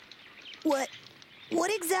What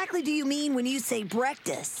exactly do you mean when you say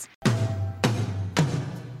breakfast?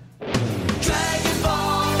 Dragon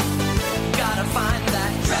Ball, gotta find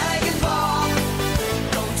that Dragon Ball.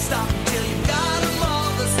 Don't stop until you got them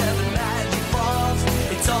all, the 7 magic balls.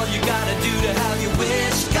 It's all you gotta do to have your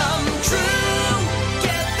wish come true.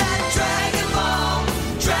 Get that Dragon Ball.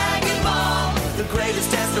 The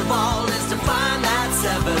greatest test of all is to find that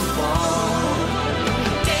 7th ball.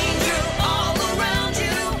 Danger all around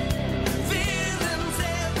you, villains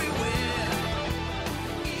everywhere.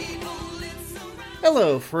 Evil is surrounding.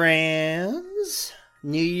 Hello, friends.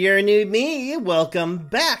 New year, new me. Welcome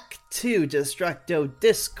back to Destructo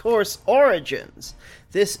Discourse Origins.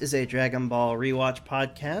 This is a Dragon Ball rewatch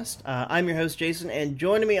podcast. I'm your host, Jason, and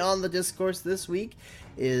joining me on the discourse this week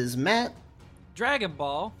is Matt. Dragon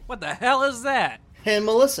Ball? What the hell is that? And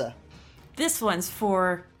Melissa. This one's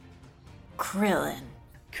for Krillin.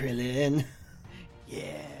 Krillin.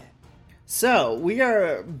 Yeah. So, we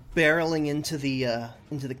are barreling into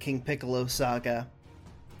the King Piccolo saga.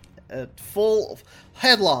 Full,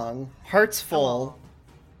 headlong, hearts full.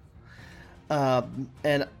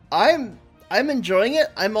 And I'm enjoying it.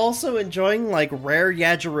 I'm also enjoying, like, rare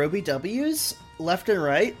Yajirobe W's left and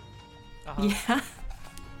right. Yeah.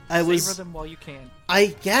 Savor them while you can. I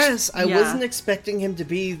guess. I wasn't expecting him to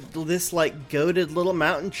be this, like, goated little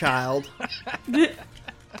mountain child.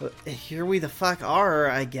 But here we the fuck are,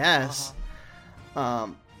 I guess.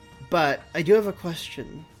 But I do have a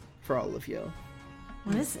question for all of you.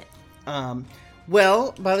 What is it?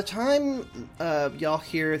 Well, by the time y'all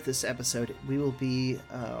hear this episode, we will be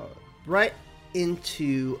right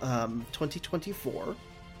into 2024.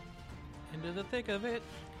 Into the thick of it.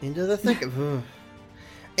 Into the thick of it.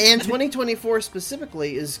 And 2024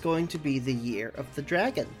 specifically is going to be the year of the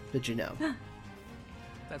dragon. Did you know?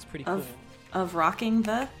 That's pretty cool. Of rocking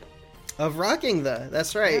the? Of rocking the.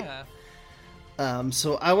 That's right. Yeah.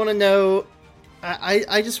 So I want to know.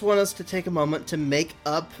 I just want us to take a moment to make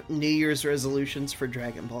up New Year's resolutions for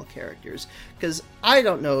Dragon Ball characters, because I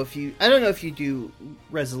don't know if you do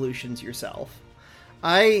resolutions yourself.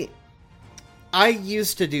 I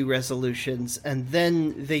used to do resolutions, and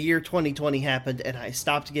then the year 2020 happened, and I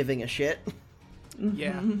stopped giving a shit.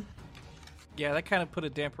 Yeah. Yeah, that kind of put a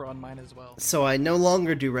damper on mine as well. So I no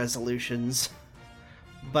longer do resolutions,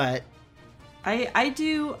 but I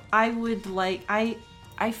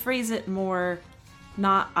phrase it more,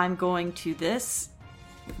 not I'm going to this,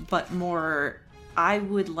 but more I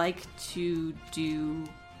would like to do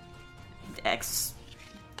X,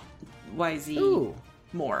 Y, Z. Ooh.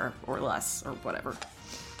 More or less or whatever.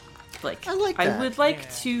 Like I like that. I would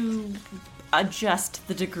like to adjust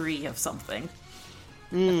the degree of something.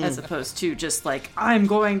 As opposed to just like, I'm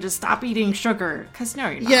going to stop eating sugar. Because no,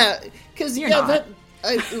 you're not. Yeah, because not.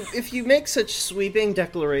 If you make such sweeping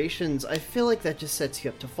declarations, I feel like that just sets you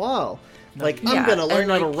up to fall. Like, I'm Yeah, gonna learn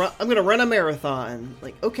and, how to like- run. I'm gonna run a marathon.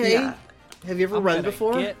 Like, okay, Yeah. have you ever I'm run gonna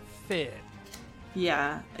before? Get fit.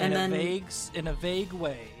 Yeah. And then In a vague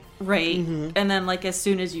way. right. And then like as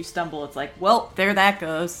soon as you stumble, it's like, well, there that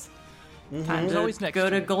goes. Time There's to always next go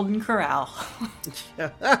to year. Golden Corral.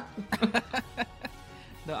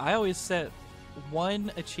 No, I always set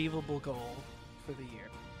one achievable goal for the year.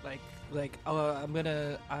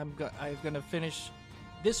 I'm gonna finish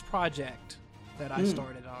this project that I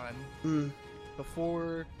started on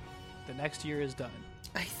before the next year is done.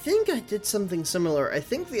 I think I did something similar. I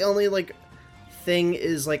think the only thing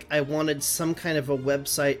is I wanted some kind of a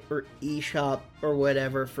website or eShop or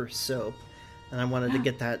whatever for soap, and I wanted to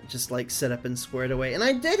get that just set up and squared away, and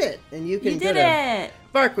I did it. And you can go to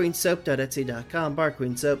barqueensoap.etsy.com,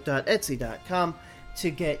 barqueensoap.etsy.com to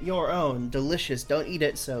get your own delicious, don't eat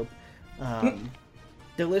it soap.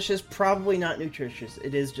 Delicious, probably not nutritious.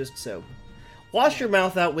 It is just soap. Wash your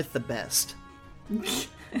mouth out with the best.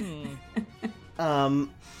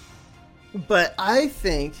 But I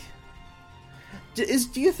think... Do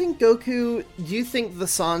you think Goku... Do you think the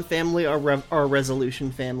San family are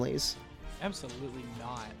resolution families? Absolutely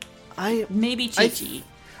not. Maybe Chi-Chi.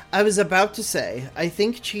 I was about to say, I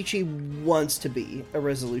think Chi-Chi wants to be a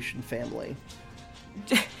resolution family.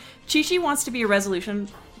 Chi-Chi wants to be a resolution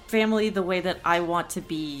family the way that I want to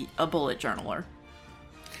be a bullet journaler.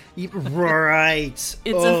 Right.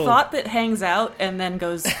 It's a thought that hangs out and then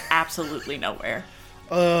goes absolutely nowhere.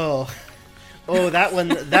 That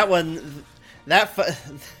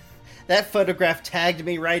photograph tagged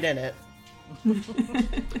me right in it.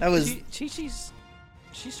 That was... She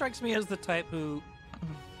strikes me as the type who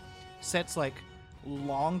sets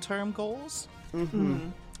long-term goals,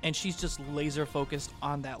 and she's just laser focused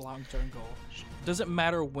on that long-term goal. Doesn't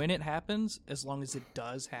matter when it happens, as long as it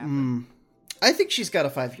does happen. I think she's got a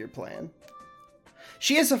 5-year plan.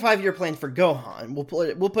 She has a 5-year plan for Gohan.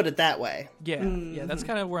 We'll put it that way. Yeah, yeah, that's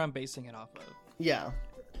kind of where I'm basing it off of. Yeah.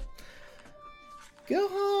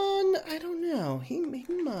 Gohan, I don't know. He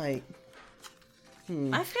might.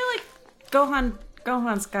 I feel like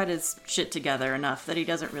Gohan's got his shit together enough that he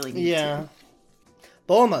doesn't really need to.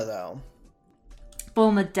 Bulma, though.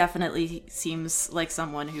 Bulma definitely seems like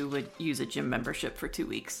someone who would use a gym membership for 2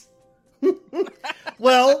 weeks.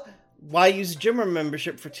 Well, why use a gym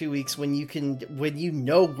membership for 2 weeks when you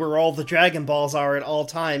know where all the Dragon Balls are at all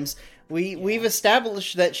times? We've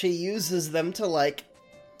established that she uses them to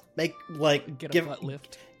make Get a butt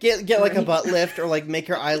lift. Get like a butt lift, or like make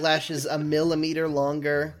her eyelashes a millimeter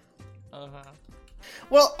longer. Uh-huh.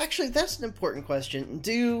 Well, actually, that's an important question.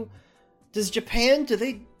 Do Japanese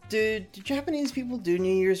people do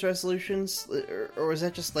New Year's resolutions, or is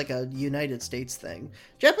that just like a United States thing?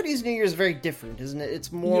 Japanese New Year is very different, isn't it?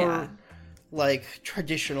 It's more like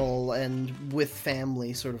traditional and with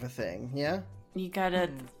family sort of a thing. Yeah. You gotta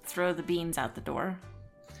throw the beans out the door.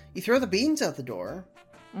 You throw the beans out the door.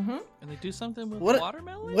 Mm-hmm. And they do something with What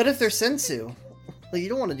watermelon? if they're sensu? Like, you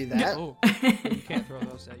don't want to do that. Oh, you can't throw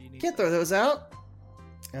those out. Can't throw those out.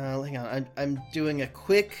 Hang on, I'm doing a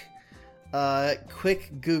quick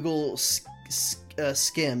Google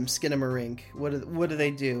skinamarink. What do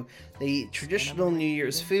they do? They eat traditional New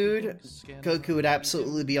Year's food. Goku would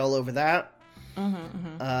absolutely be all over that.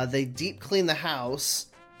 They deep clean the house.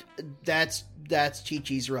 That's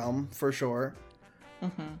Chi-Chi's realm for sure.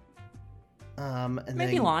 And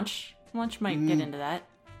maybe Launch. Launch might get into that.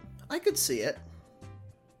 I could see it.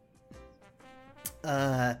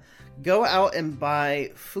 Go out and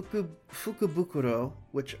buy fukubukuro,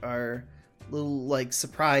 which are little like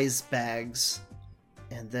surprise bags,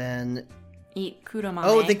 and then Eat kudomame.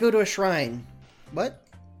 Oh, they go to a shrine. What?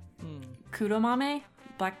 Kudomame?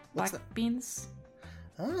 Black beans?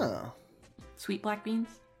 Oh, Sweet black beans?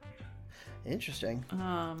 interesting.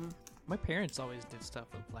 My parents always did stuff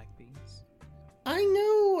with black beans. I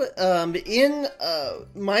know.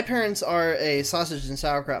 My parents are a sausage and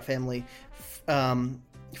sauerkraut family.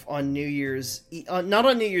 On New Year's, not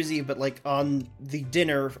on New Year's Eve, but like on the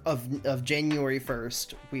dinner of January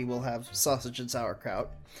 1st, we will have sausage and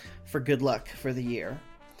sauerkraut for good luck for the year.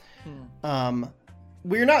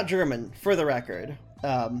 We're not German, for the record.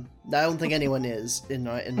 I don't think anyone is in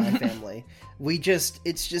my family.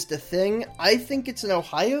 It's just a thing. I think it's an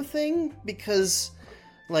Ohio thing because,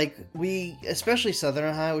 like, especially Southern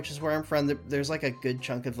Ohio, which is where I'm from, there's like a good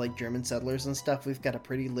chunk of like German settlers and stuff. We've got a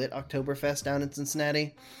pretty lit Oktoberfest down in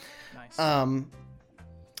Cincinnati. Nice. I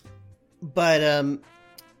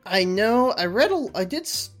know I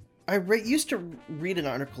used to read an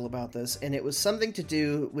article about this, and it was something to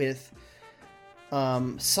do with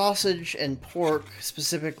sausage and pork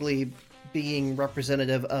specifically being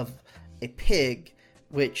representative of a pig,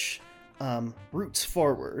 which roots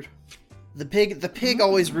forward. The pig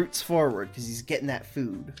always roots forward because he's getting that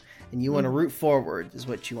food, and you want to root forward is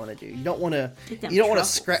what you want to do. You don't want to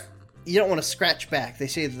scratch. You don't want to scratch back. They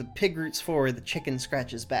say the pig roots forward, the chicken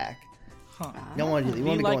scratches back. Huh. You don't want to do that. You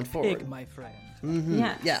want to Be go like forward. pig, my friend.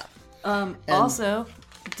 Yeah. Yeah. Also,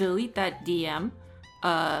 delete that DM.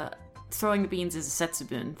 Throwing the beans is a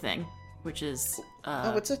Setsubun thing, which is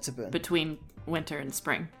What's Setsubun? between winter and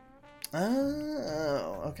spring.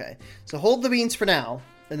 Oh, okay. So hold the beans for now,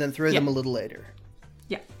 and then throw them a little later.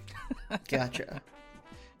 Yeah. Gotcha.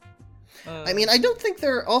 I mean, I don't think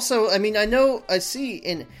they're also. I mean, I see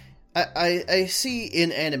in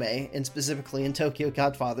anime, and specifically in Tokyo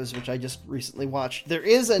Godfathers, which I just recently watched.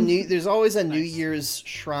 There's always a New Year's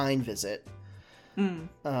shrine visit.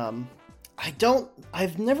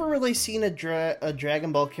 I've never really seen a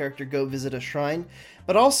Dragon Ball character go visit a shrine,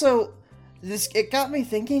 but also it got me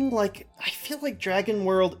thinking, like, I feel like Dragon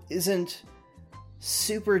World isn't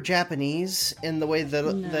super Japanese in the way that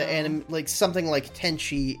the anime, like something like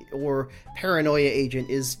Tenchi or Paranoia Agent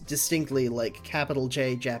is distinctly like capital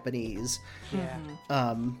J Japanese. Yeah.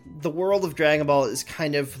 The world of Dragon Ball is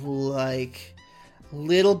kind of like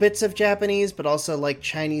little bits of Japanese, but also like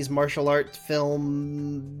Chinese martial art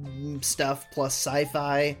film stuff plus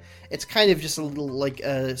sci-fi. It's kind of just a little like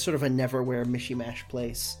a sort of a Neverwhere mishmash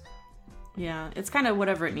place. Yeah, it's kind of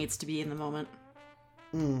whatever it needs to be in the moment.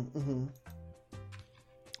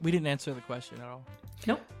 We didn't answer the question at all.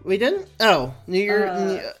 Nope. We didn't? Oh, New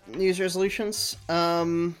Year's resolutions.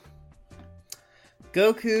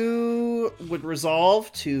 Goku would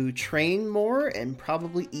resolve to train more and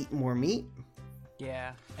probably eat more meat.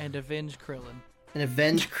 Yeah, and avenge Krillin. And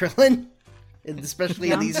avenge Krillin,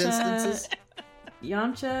 especially in these instances.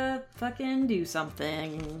 Yamcha, fucking do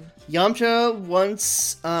something. Yamcha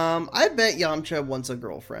wants, I bet Yamcha wants a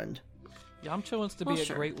girlfriend. Yamcha wants to be a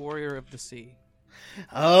great warrior of the sea.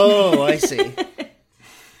 Oh, I see.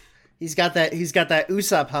 He's got that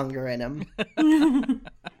Usopp hunger in him.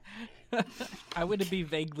 I would be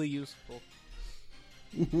vaguely useful.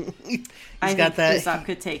 I think Usopp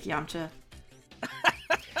could take Yamcha.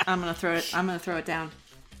 I'm gonna throw it down.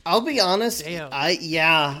 I'll be honest. Damn.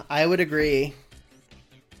 I would agree.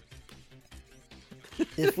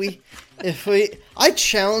 I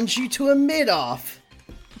challenge you to a mid-off.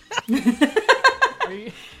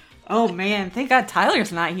 Oh man, thank God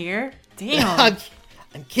Tyler's not here. Damn.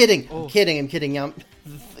 I'm kidding. I'm kidding.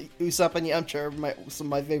 Usopp and Yamcha are some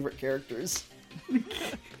of my favorite characters.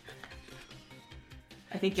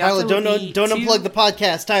 I think Tyler, Yamcha don't unplug the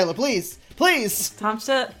podcast, Tyler, please.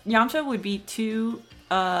 Yamcha would be too,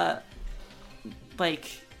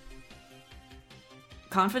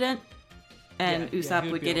 confident, and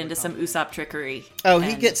Usopp would get into some Usopp trickery. Oh,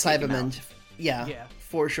 he'd get Cyberman. Yeah,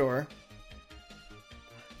 for sure.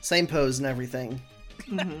 Same pose and everything.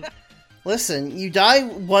 Mm-hmm. Listen, you die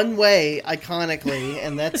one way iconically,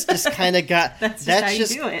 and that's just kind of got. that's how you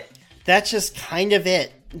do it. That's just kind of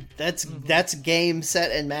it. That's game,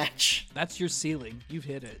 set, and match. That's your ceiling. You've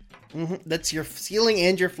hit it. Mm-hmm. That's your ceiling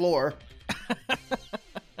and your floor.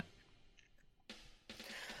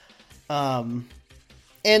 And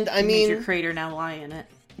I mean, your crater now lie in it.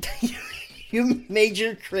 You made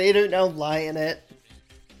your crater now lie in it.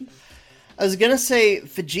 I was gonna say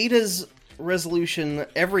Vegeta's resolution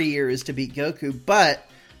every year is to beat Goku, but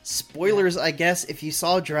spoilers, I guess, if you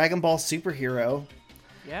saw Dragon Ball Superhero,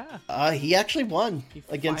 he actually won. He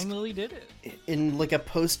finally did it in like a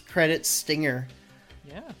post-credit stinger.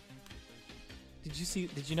 Yeah.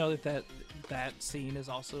 Did you know that scene has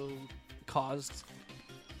also caused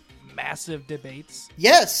massive debates?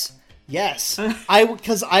 Yes.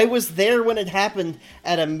 Because I was there when it happened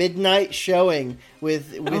at a midnight showing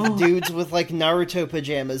with dudes with like Naruto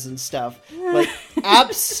pajamas and stuff. Like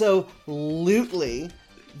absolutely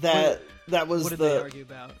that was what did they argue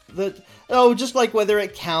about? Just like whether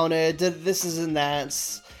it counted, this is and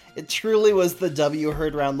that's. It truly was the W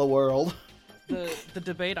heard around the world. The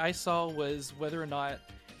debate I saw was whether or not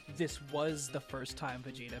this was the first time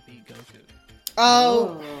Vegeta beat Goku.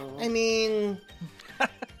 Oh. I mean,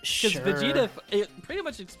 because Vegeta pretty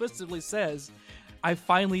much explicitly says, "I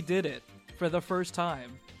finally did it for the first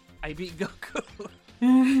time. I beat Goku."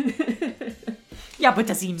 Yeah, but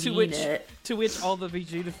does he mean it? To which all the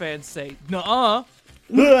Vegeta fans say, "Nuh-uh.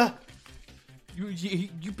 You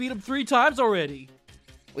beat him 3 times already."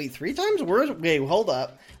 Wait, 3 times? Wait, hold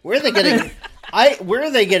up. Where are they getting? Where are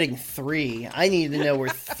they getting 3? I need to know where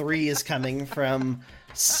 3 is coming from,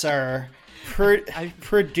 sir.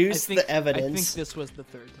 Produce the evidence. I think this was the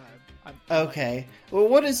 3rd time. Okay. Well,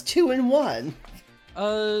 what is 2 and 1?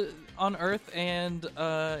 On Earth and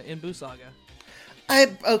in Buu Saga.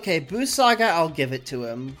 Buu Saga, I'll give it to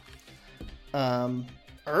him.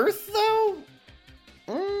 Earth though?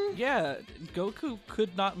 Yeah, Goku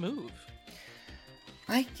could not move.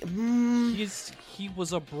 He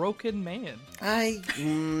was a broken man. I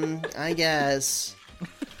guess.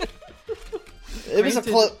 It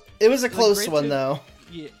was a close one though.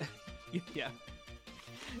 Yeah.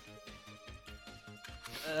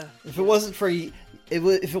 If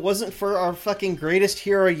it wasn't for our fucking greatest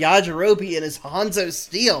hero Yajirobe and his Hanzo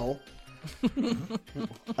Steel, who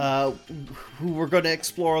we're going to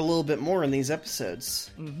explore a little bit more in these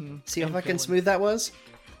episodes. Mm-hmm. See how fucking smooth that was?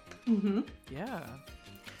 Mm-hmm. Yeah.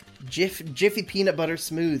 Jiffy peanut butter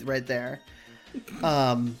smooth right there.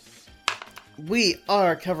 We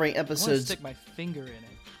are covering episodes. I want to stick my finger in it.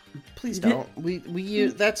 Please don't. We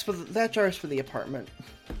use that jar's for the apartment.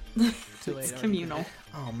 It's communal.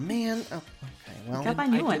 Oh man. Oh, okay. Well, gotta buy a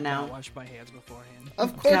new one now. I wash my hands beforehand.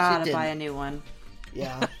 Of course, gotta buy a new one.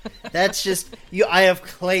 Yeah, that's just you. I have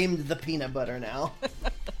claimed the peanut butter now.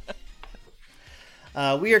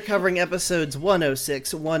 We are covering episodes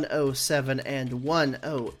 106, 107, and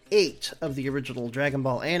 108 of the original Dragon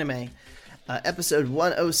Ball anime. Episode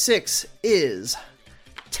 106 is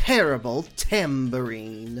Terrible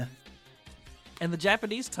Tambourine. And the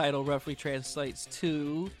Japanese title roughly translates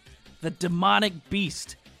to The Demonic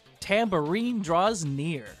Beast. Tambourine draws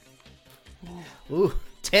near. Ooh,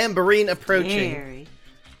 tambourine approaching. Scary.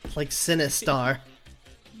 Like Sinistar.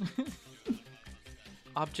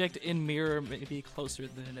 Object in mirror may be closer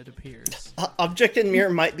than it appears. Object in mirror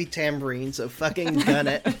might be tambourine, so fucking gun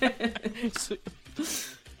it.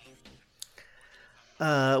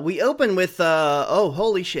 We open with,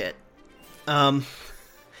 holy shit.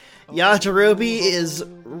 Yajirobe is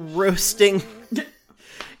roasting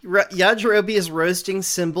Yajirobe is roasting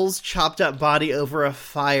Symbol's chopped up body over a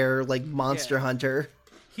fire like Monster Hunter.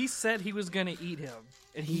 He said he was gonna eat him,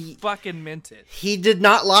 and he fucking meant it. He did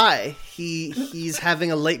not lie. He's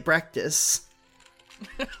having a late breakfast.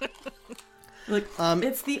 Look,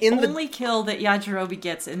 it's the only kill that Yajirobe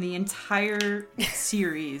gets in the entire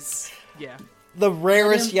series. Yeah. The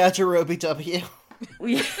rarest Yajirobe W.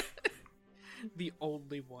 The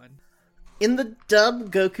only one. In the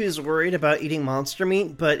dub, Goku's worried about eating monster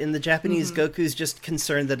meat, but in the Japanese, Goku's just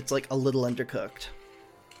concerned that it's like a little undercooked.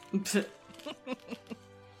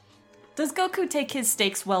 Does Goku take his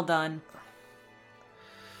steaks well done?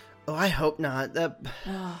 Oh, I hope not.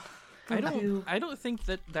 I don't think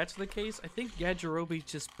that's the case. I think Yajirobe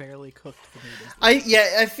just barely cooked the meat.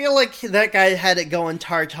 I feel like that guy had it going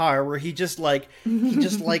tartar, where he just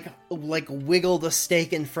wiggled a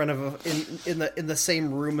steak in front of in the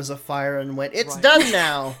same room as a fire and went, "It's done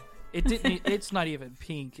now." It didn't. It's not even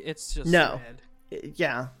pink. It's just red.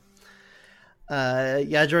 Yeah.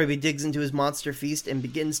 Yajirobe digs into his monster feast and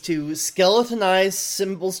begins to skeletonize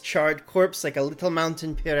Symbol's charred corpse like a little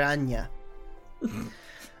mountain piranha.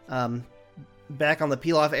 Back on the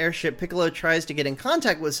peel-off airship, Piccolo tries to get in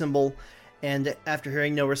contact with Symbol, and after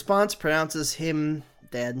hearing no response, pronounces him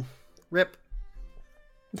dead. Rip.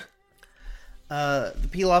 The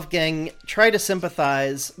peel-off gang try to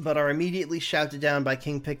sympathize, but are immediately shouted down by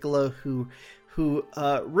King Piccolo, who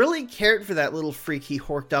really cared for that little freak he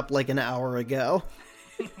horked up like an hour ago.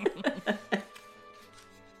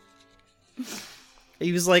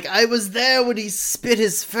 He was like, "I was there when he spit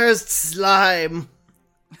his first slime."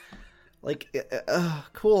 Like,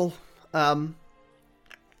 cool.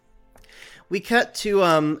 We cut to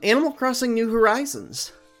Animal Crossing New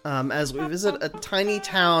Horizons, as we visit a tiny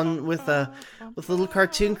town with little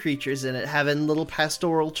cartoon creatures in it, having little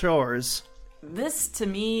pastoral chores. This, to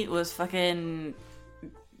me, was fucking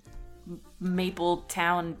Maple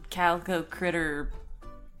Town Calico Critter,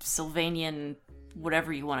 Sylvanian,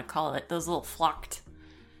 whatever you want to call it. Those little flocked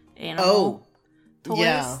animal toys.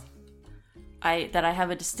 Yeah. That I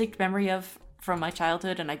have a distinct memory of from my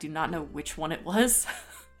childhood, and I do not know which one it was.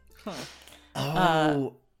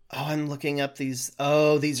 I'm looking up these.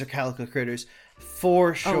 Oh, these are Calico Critters.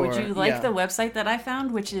 For sure. Oh, would you like the website that I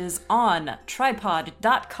found, which is on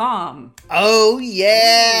tripod.com? Oh,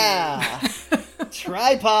 yeah!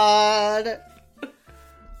 Tripod!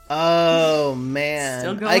 Oh, man.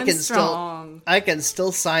 Still going strong. I can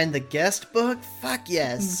still sign the guest book? Fuck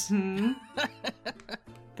yes. Mm-hmm.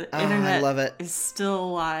 The internet I love it. is still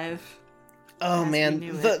alive. Oh,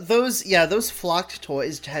 man. Those flocked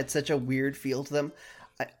toys had such a weird feel to them.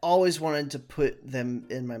 I always wanted to put them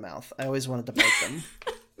in my mouth. I always wanted to bite them.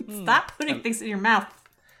 Stop putting things in your mouth.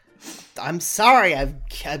 I'm sorry. I'm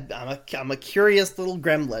a curious little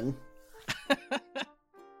gremlin.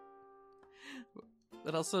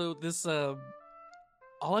 But also, this all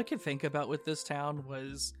I could think about with this town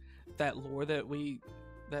was that lore that we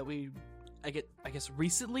I guess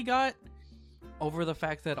recently got over the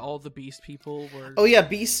fact that all the beast people were... Oh yeah,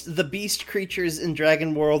 the beast creatures in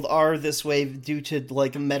Dragon World are this way due to,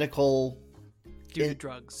 like, medical... Due to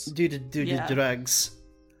drugs. Due to drugs.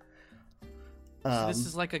 So this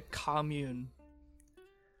is like a commune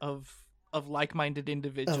of like-minded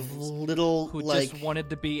individuals who just wanted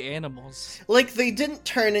to be animals. Like, they didn't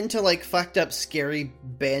turn into, like, fucked up scary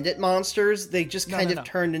bandit monsters. They just kind of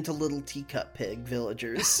turned into little teacup pig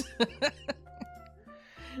villagers.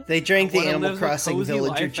 They drank the Animal Crossing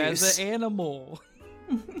villager juice. As an animal.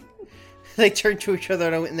 They turned to each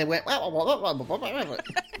other and they went... One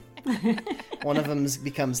of them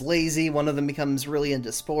becomes lazy. One of them becomes really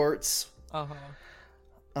into sports.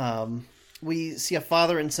 We see a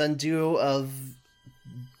father and son duo of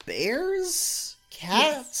bears?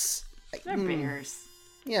 Cats? Yes, they're bears.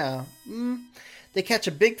 Yeah. They catch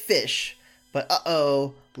a big fish. But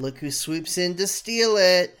look who swoops in to steal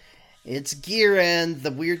it. It's Giran, the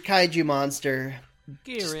weird kaiju monster.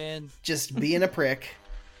 Giran. Just being a prick.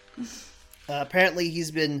 Apparently he's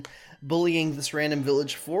been bullying this random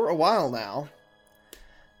village for a while now.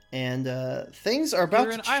 And things are about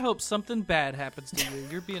Giran, I hope something bad happens to you.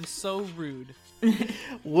 You're being so rude.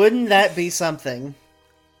 Wouldn't that be something?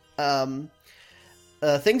 Things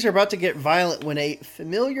are about to get violent when a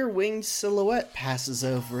familiar winged silhouette passes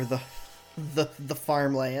over the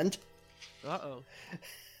farmland. Uh-oh.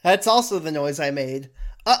 That's also the noise I made.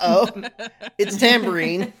 It's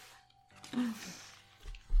Tambourine.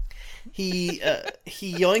 He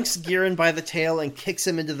yoinks Giran by the tail and kicks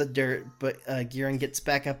him into the dirt, but Giran gets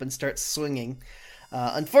back up and starts swinging.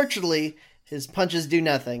 Unfortunately, his punches do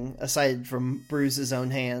nothing, aside from bruise his own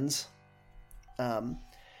hands.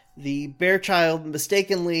 The bear child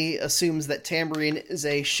mistakenly assumes that Tambourine is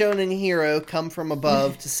a shonen hero come from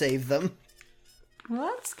above to save them.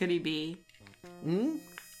 What else could he be?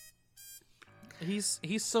 He's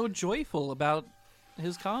so joyful about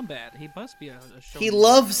his combat. He must be a shonen. He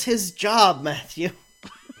loves his job, Matthew.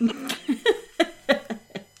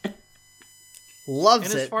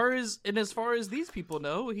 Loves and it. As far as these people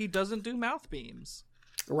know, he doesn't do mouth beams.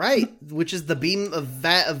 Right, which is the beam of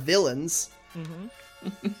vat of villains.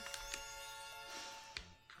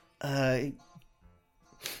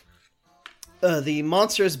 The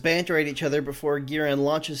monsters banter at each other before Giran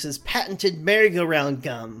launches his patented merry-go-round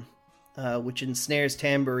gum, which ensnares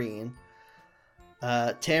Tambourine.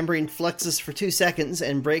 Tambourine flexes for 2 seconds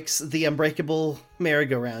and breaks the unbreakable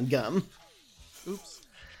merry-go-round gum. Oops.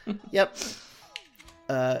 Yep.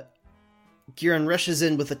 Giran rushes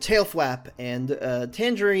in with a tail flap, and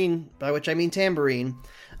Tangerine, by which I mean Tambourine,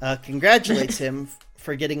 congratulates him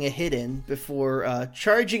for getting a hit in before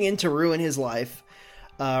charging in to ruin his life,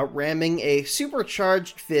 ramming a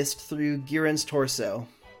supercharged fist through Giran's torso.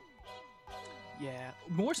 Yeah,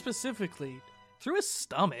 more specifically, through his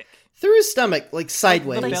stomach. Through his stomach, like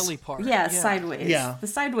sideways. The belly part. Yeah, sideways. Yeah. The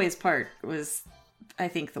sideways part was, I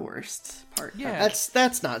think, the worst part. Yeah.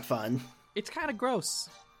 That's not fun. It's kind of gross.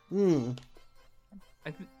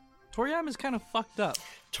 Toriyama's kind of fucked up.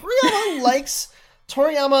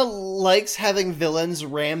 Toriyama likes having villains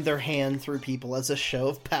ram their hand through people as a show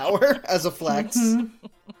of power, as a flex.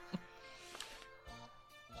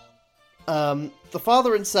 The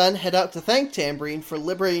father and son head out to thank Tambourine for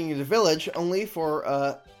liberating the village, only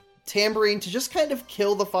for Tambourine to just kind of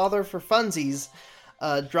kill the father for funsies,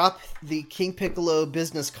 drop the King Piccolo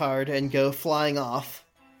business card, and go flying off.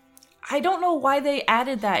 I don't know why they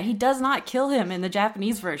added that. He does not kill him in the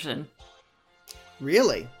Japanese version.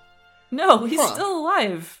 Really? No, he's still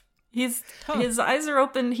alive. His eyes are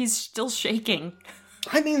open. He's still shaking.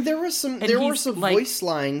 I mean, there were some like, voice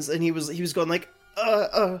lines, and he was going like,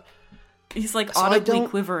 He's like So audibly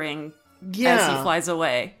quivering as he flies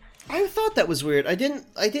away. I thought that was weird. I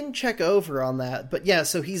didn't check over on that, but yeah.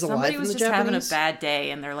 So he's alive in the Japanese. Somebody was just having a bad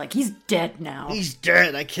day, and they're like, "He's dead now." He's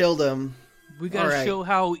dead. I killed him. We gotta show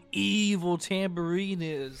how evil Tambourine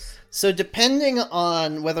is. So depending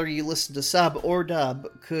on whether you listen to sub or dub,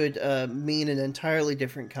 could mean an entirely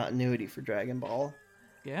different continuity for Dragon Ball.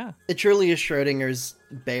 Yeah. It truly is Schrodinger's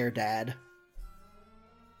bear dad.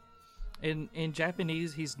 In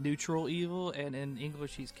Japanese, he's neutral evil, and in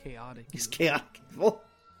English, he's chaotic. He's chaotic evil.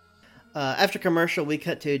 After commercial, we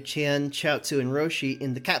cut to Qian, Chaozu, and Roshi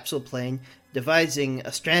in the capsule plane, devising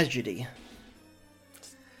a strategy.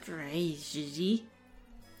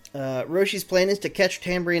 Roshi's plan is to catch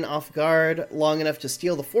Tambourine off guard long enough to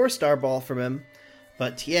steal the 4-star ball from him,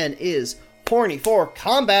 but Tien is horny for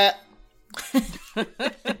combat.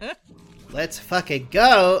 Let's fucking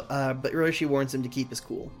go, but Roshi warns him to keep his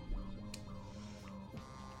cool.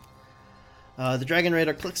 The Dragon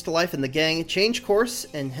Raider clicks to life and the gang change course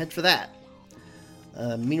and head for that.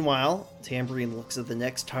 Meanwhile, Tambourine looks at the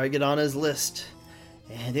next target on his list,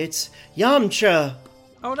 and it's Yamcha!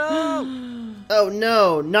 Oh no! Oh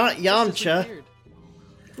no, not Yamcha.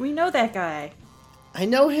 We know that guy. I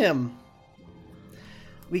know him.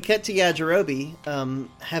 We cut to Yajirobe,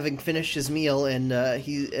 having finished his meal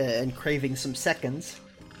and craving some seconds.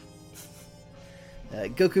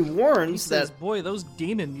 Goku warns that boy, those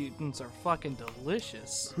demon mutants are fucking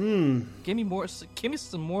delicious. Give me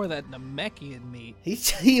some more of that Namekian meat.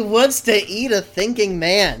 he wants to eat a thinking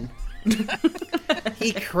man.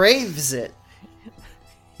 He craves it.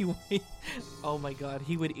 Oh my god,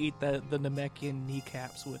 he would eat the Namekian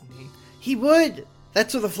kneecaps, wouldn't he? He would.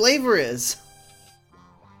 That's where the flavor is.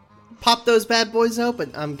 Pop those bad boys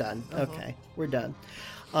open. I'm done. Okay, we're done.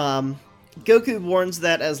 Goku warns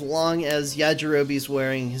that as long as Yajirobe's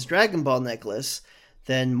wearing his Dragon Ball necklace,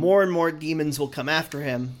 then more and more demons will come after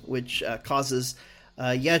him, which causes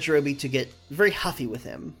Yajirobe to get very huffy with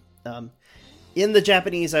him. In the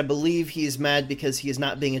Japanese, I believe he's mad because he is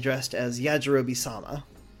not being addressed as Yajirobe-sama.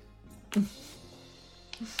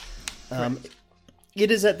 It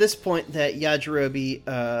is at this point that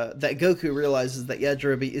that Goku realizes that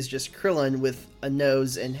Yajirobe is just Krillin with a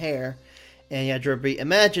nose and hair, and Yajirobe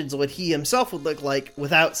imagines what he himself would look like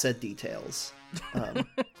without said details.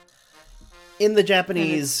 In the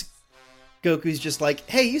Japanese, Goku's just like,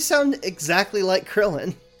 hey, you sound exactly like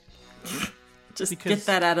Krillin. Just get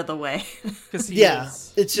that out of the way.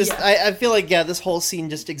 It's just, I feel like, this whole scene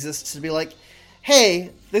just exists to be like,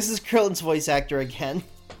 hey, this is Krillin's voice actor again.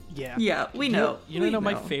 Yeah. Yeah, we know. You know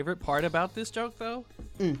my favorite part about this joke, though?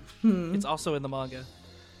 It's also in the manga.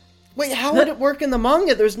 Wait, how would it work in the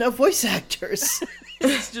manga? There's no voice actors.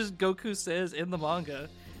 It's just Goku says in the manga,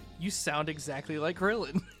 "You sound exactly like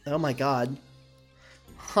Krillin." Oh my god.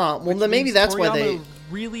 Huh. Well, Which then maybe means that's why Toriyama they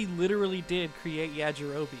really literally did create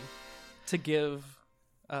Yajirobe to give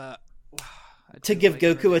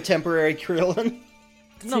Goku a temporary Krillin.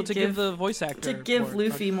 No, to give the voice actor to give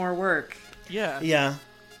Luffy more work. Yeah. Yeah.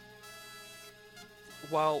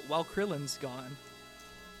 While Krillin's gone.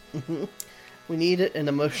 We need an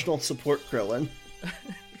emotional support Krillin.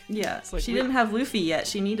 Yeah, like she didn't have Luffy yet.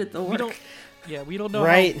 She needed the work. We don't know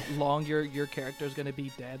Right. how long your character is going to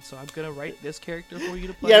be dead, so I'm going to write this character for you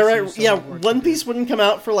to play. Yeah, so right. you still Yeah, have work One to do. Piece wouldn't come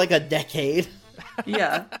out for like a decade.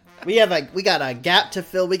 Yeah. We got a gap to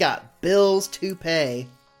fill. We got bills to pay.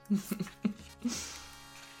 You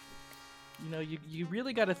know, you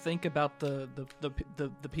really got to think about the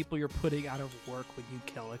people you're putting out of work when you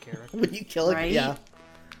kill a character. When you kill it, Right? yeah.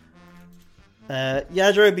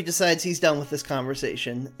 Yajirobe decides he's done with this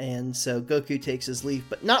conversation, and so Goku takes his leave,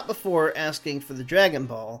 but not before asking for the Dragon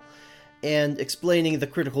Ball and explaining the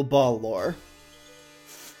critical ball lore.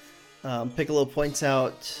 Piccolo points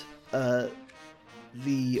out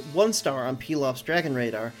the 1-star on Pilaf's Dragon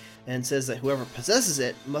Radar and says that whoever possesses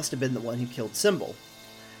it must have been the one who killed Symbol.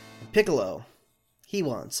 And Piccolo, he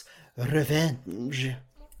wants revenge.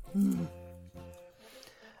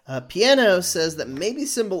 Piano says that maybe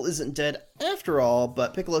Symbol isn't dead after all,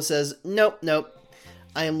 but Piccolo says, nope.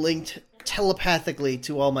 I am linked telepathically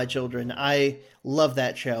to all my children. I love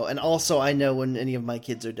that show, and also I know when any of my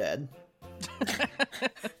kids are dead.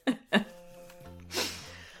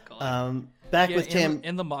 Back with Tam...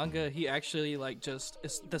 in the manga, he actually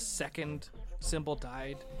the second Symbol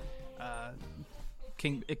died,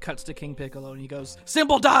 it cuts to King Piccolo and he goes,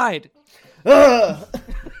 "Symbol died!" Ugh!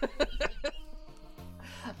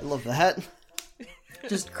 I love that.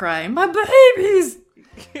 Just crying, my babies!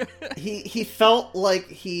 He felt like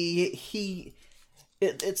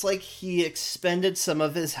it's like he expended some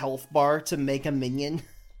of his health bar to make a minion.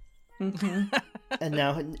 Mm-hmm. and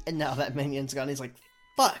now that minion's gone. He's like,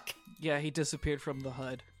 fuck. Yeah, he disappeared from the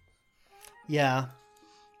HUD. Yeah.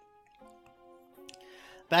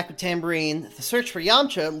 Back with Tambourine, the search for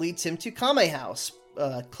Yamcha leads him to Kame House,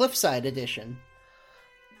 Cliffside Edition.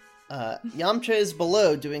 Yamcha is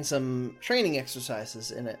below doing some training exercises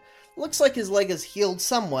in it. Looks like his leg is healed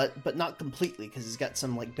somewhat, but not completely, because he's got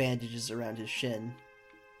some bandages around his shin.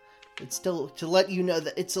 It's still to let you know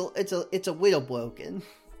that it's a little broken.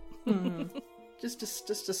 Mm-hmm.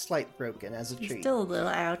 just a slight broken as a treat. Still a little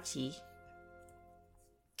ouchy.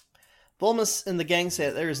 Bulma's and the gang say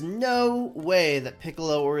that there is no way that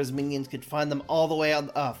Piccolo or his minions could find them all the way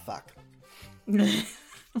on. Oh fuck!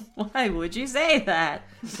 Why would you say that?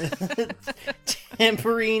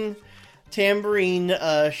 Tambourine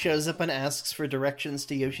shows up and asks for directions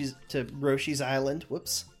to Roshi's Island.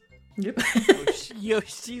 Whoops. Yep.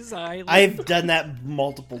 Yoshi's Island. I've done that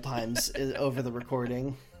multiple times over the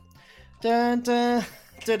recording. Dun, dun,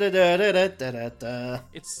 da, da, da, da, da, da, da.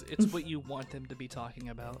 It's what you want them to be talking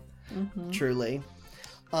about. Mm-hmm. Truly.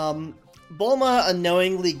 Bulma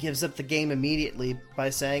unknowingly gives up the game immediately by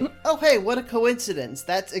saying, "Oh hey, what a coincidence.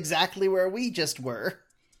 That's exactly where we just were."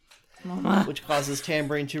 Mama. Which causes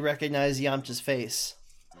Tambourine to recognize Yamcha's face.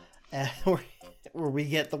 Where we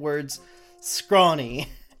get the words scrawny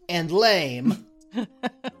and lame.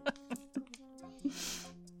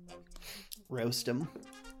 Roast him.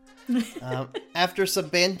 After some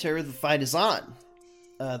banter, the fight is on.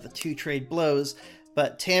 The two trade blows,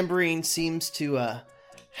 but Tambourine seems to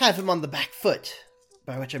have him on the back foot,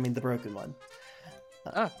 by which I mean the broken one.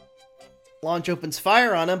 Launch opens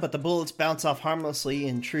fire on him, but the bullets bounce off harmlessly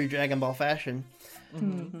in true Dragon Ball fashion.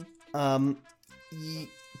 Mm-hmm.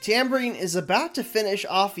 Tambourine is about to finish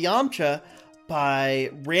off Yamcha by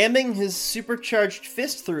ramming his supercharged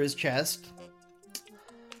fist through his chest.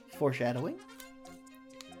 Foreshadowing.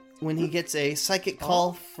 When he gets a psychic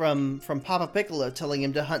call from Papa Piccolo telling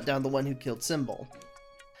him to hunt down the one who killed Symbol.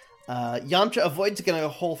 Yamcha avoids getting a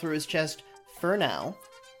hole through his chest for now.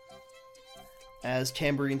 As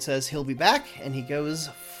Tambourine says he'll be back, and he goes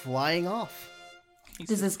flying off.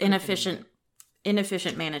 This is inefficient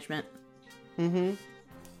management. Mm-hmm.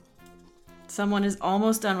 Someone is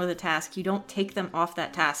almost done with a task. You don't take them off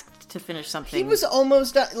that task to finish something. He was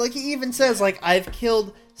almost done. He even says, I've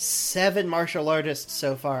killed 7 martial artists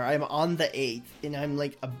so far. I'm on the 8th, and I'm,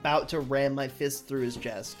 about to ram my fist through his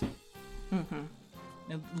chest. Mm-hmm.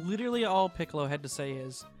 And literally all Piccolo had to say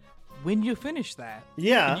is, when you finish that,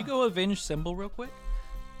 Yeah. can you go avenge Symbol real quick?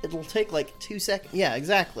 It'll take, 2 seconds. Yeah,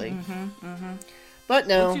 exactly. Mm-hmm, mm-hmm. But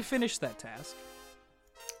no. Once you finish that task.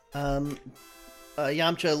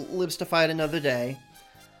 Yamcha lives to fight another day.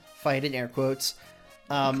 Fight in air quotes.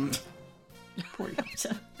 Poor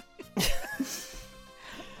Yamcha.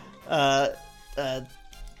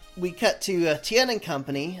 We cut to Tien and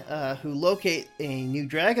company, who locate a new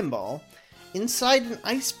Dragon Ball inside an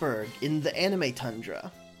iceberg in the anime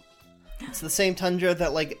tundra. It's the same tundra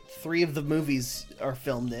that, like, 3 of the movies are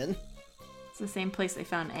filmed in. It's the same place they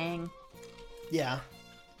found Aang. Yeah.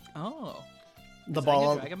 Oh. The Is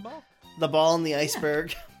ball, Aang a Dragon Ball? the ball in the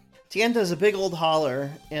iceberg. Tien does a big old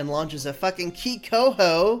holler and launches a fucking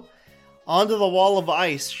Kikoho onto the wall of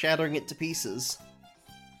ice, shattering it to pieces.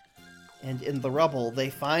 And in the rubble, they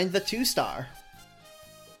find the 2-star.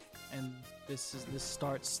 And this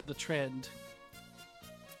starts the trend.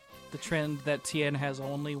 The trend that Tien has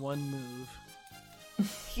only one move.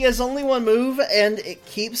 He has only one move, and it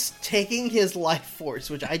keeps taking his life force,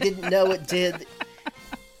 which I didn't know it did.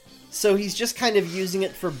 So he's just kind of using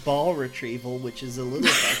it for ball retrieval, which is a little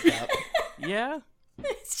fucked up. Yeah?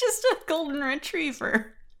 It's just a golden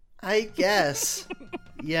retriever. I guess.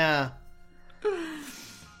 Yeah.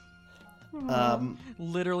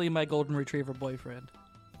 Literally my golden retriever boyfriend.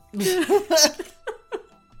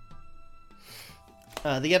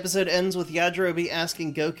 The episode ends with Yajirobe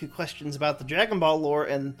asking Goku questions about the Dragon Ball lore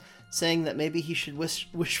and saying that maybe he should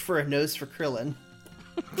wish for a nose for Krillin.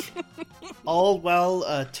 All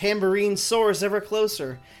while Tambourine soars ever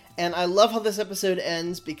closer. And I love how this episode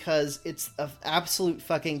ends because it's an absolute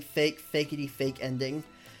fucking fakety-fake ending.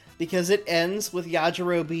 Because it ends with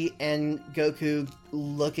Yajirobe and Goku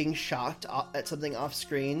looking shocked at something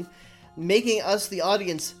off-screen, making us, the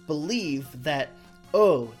audience, believe that,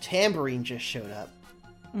 oh, Tambourine just showed up.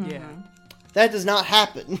 Yeah. That does not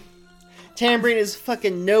happen. Tambourine is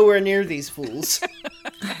fucking nowhere near these fools.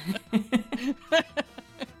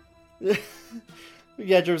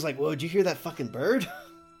 Yajirobe's like, whoa, did you hear that fucking bird?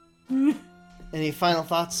 Any final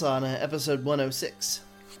thoughts on episode 106?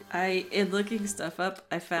 In looking stuff up,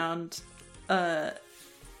 I found a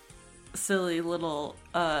silly little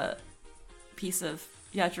piece of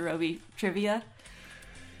Yajirobe trivia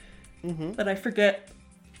that I forget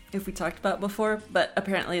if we talked about before, but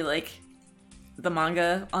apparently, like, the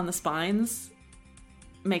manga on the spines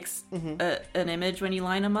makes an image when you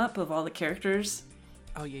line them up of all the characters.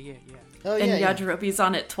 Oh, yeah. Oh, And yeah. Yajirobe's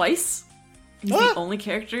on it twice. He's the only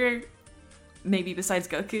character, maybe besides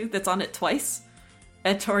Goku, that's on it twice.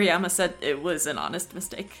 And Toriyama said it was an honest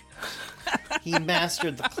mistake. He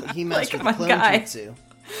mastered the Like my clone guy. jutsu.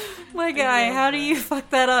 My guy, how do you fuck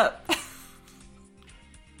that up?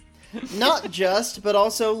 Not just, but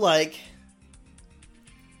also, like,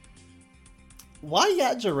 why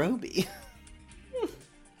Yajirobe?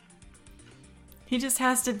 He just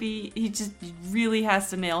has to be, he just really has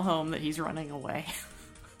to nail home that he's running away.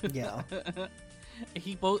 Yeah.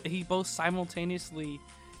 He both simultaneously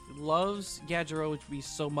loves Yajirobe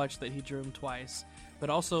so much that he drew him twice, but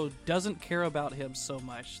also doesn't care about him so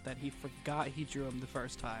much that he forgot he drew him the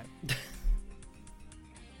first time.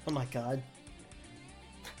 Oh my god.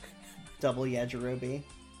 Double Yajirobe.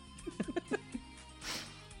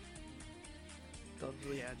 Double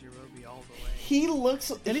Yajirobe all the way. He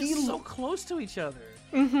looks... And it's so close to each other.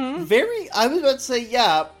 very... I was about to say,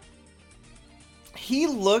 yeah. He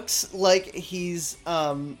looks like he's...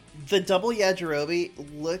 the double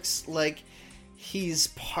Yajirobe looks like he's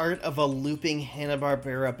part of a looping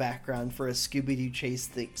Hanna-Barbera background for a Scooby-Doo chase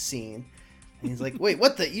scene. And he's like, wait,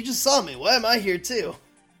 what the... You just saw me. Why am I here too?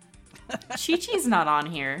 Chi-Chi's not on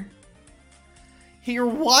here. Your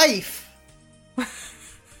wife!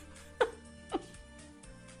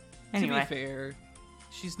 Anyway. To be fair,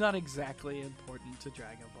 she's not exactly important to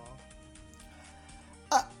Dragon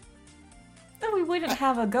Ball. Then we wouldn't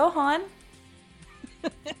have a Gohan.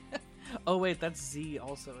 Oh wait, that's Z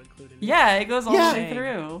also included. Yeah, it goes all Yeah. the way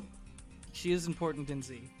through. She is important in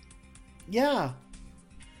Z. Yeah.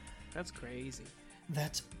 That's crazy.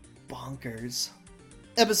 That's bonkers.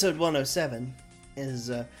 Episode 107 is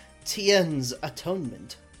Tien's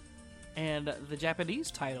Atonement. And the Japanese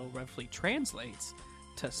title roughly translates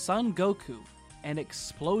to Son Goku, an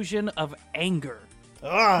explosion of anger.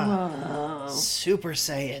 Super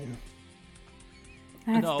Saiyan.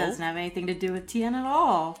 That No. doesn't have anything to do with Tien at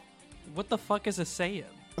all. What the fuck is a Saiyan?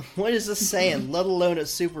 What is this saying, let alone a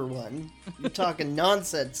super one? You're talking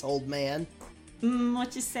nonsense, old man.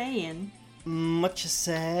 What you saying? What you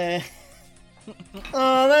say?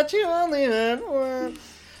 Oh, that you only meant one.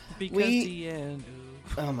 Because We- Tien.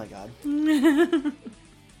 Oh my god. Good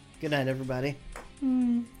night, everybody.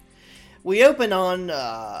 We open on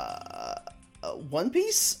One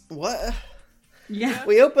Piece? What? Yeah.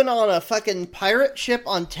 We open on a fucking pirate ship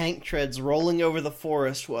on tank treads rolling over the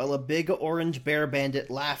forest while a big orange bear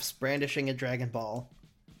bandit laughs brandishing a Dragon Ball.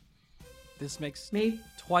 This makes Maybe.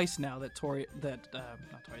 twice now that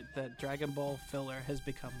that Dragon Ball filler has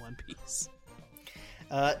become One Piece.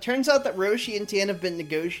 Turns out that Roshi and Tien have been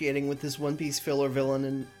negotiating with this One Piece filler villain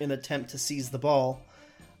in an attempt to seize the ball.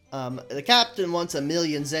 The captain wants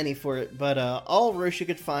 1,000,000 zenny for it, but all Roshi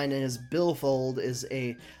could find in his billfold is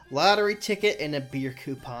a lottery ticket and a beer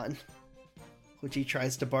coupon, which he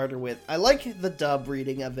tries to barter with. I like the dub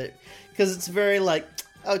reading of it, because it's very like,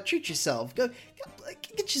 oh, treat yourself. Go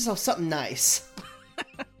get yourself something nice.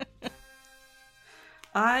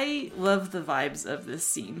 I love the vibes of this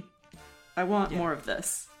scene. I want more of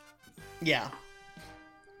this. Yeah.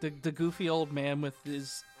 The goofy old man with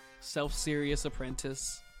his self-serious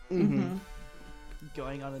apprentice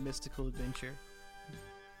going on a mystical adventure.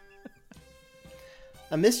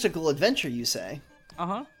 A mystical adventure, you say?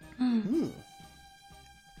 Uh-huh. Hmm.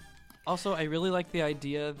 Also, I really like the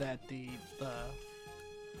idea that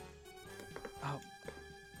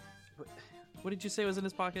what did you say was in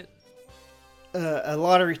his pocket? A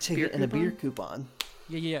lottery ticket Beer and a coupon? beer coupon.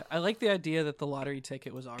 Yeah. I like the idea that the lottery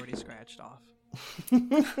ticket was already scratched off.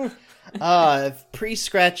 I've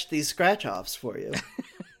pre-scratched these scratch-offs for you.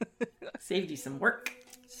 Saved you some work.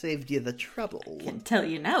 Saved you the trouble. Can tell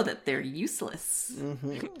you now that they're useless.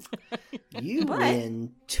 You But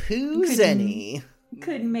win 2 couldn't- zenny.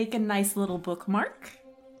 Could make a nice little bookmark.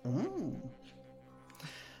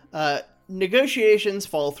 Negotiations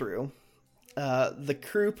fall through. The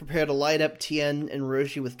crew prepare to light up Tien and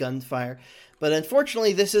Roshi with gunfire, but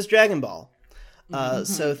unfortunately this is Dragon Ball.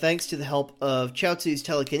 So thanks to the help of Chaozu's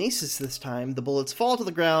telekinesis this time, the bullets fall to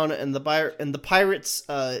the ground and the pirates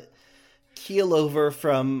keel over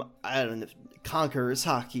from, I don't know, Conqueror's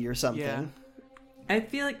Hockey or something. Yeah. I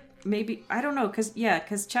feel like maybe, I don't know, because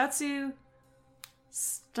Chaozu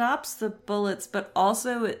stops the bullets, but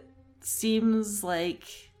also it seems like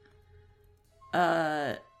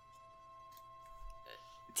Tien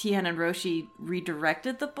and Roshi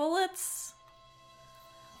redirected the bullets.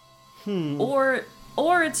 Or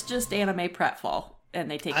it's just anime pratfall and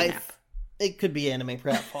they take a nap. It could be anime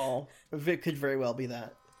pratfall. It could very well be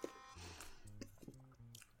that.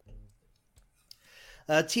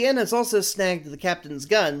 Tien has also snagged the captain's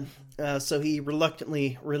gun, so he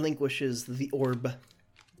reluctantly relinquishes the orb.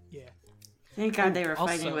 Yeah. Thank God they were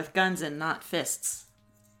Also- fighting with guns and not fists.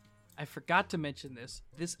 I forgot to mention this.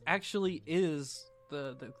 This actually is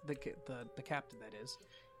the captain. That is,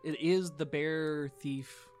 it is the bear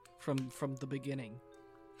thief from the beginning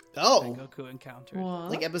Oh, that Goku encountered.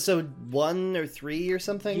 like episode 1 or 3 or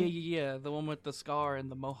something? Yeah, the one with the scar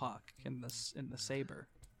and the mohawk and the saber.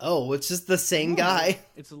 Oh, it's just the same guy.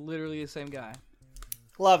 It's literally the same guy.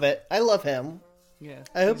 Love it. I love him. Yeah.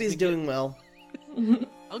 I hope he's doing well.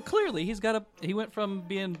 Oh, clearly he went from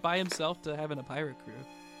being by himself to having a pirate crew.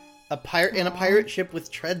 A pirate in a pirate ship with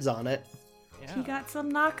treads on it. Yeah. He got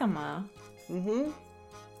some Nakama.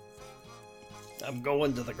 I'm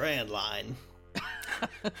going to the Grand Line.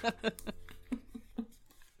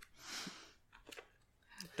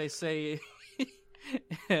 They say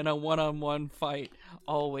in a one-on-one fight,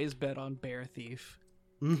 always bet on bear thief.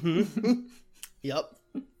 Yep.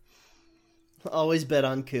 Always bet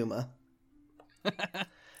on Kuma.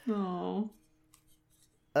 Oh.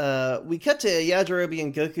 We cut to Yajirobe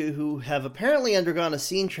and Goku, who have apparently undergone a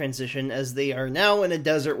scene transition as they are now in a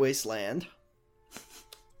desert wasteland.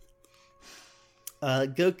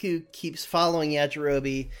 Goku keeps following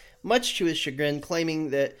Yajirobe, much to his chagrin,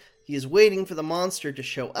 claiming that he is waiting for the monster to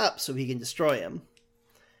show up so he can destroy him.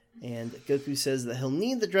 And Goku says that he'll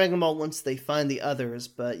need the Dragon Ball once they find the others,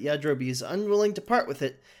 but Yajirobe is unwilling to part with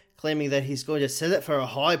it, claiming that he's going to sell it for a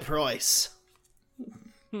high price.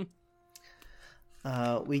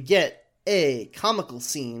 We get a comical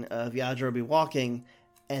scene of Yajirobe walking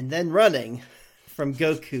and then running from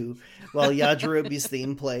Goku while Yajirobe's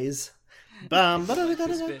theme plays. This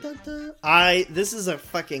is a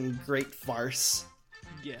fucking great farce.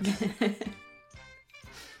 Yeah.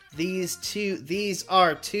 These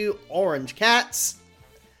are 2 orange cats,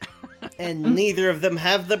 and neither of them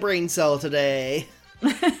have the brain cell today.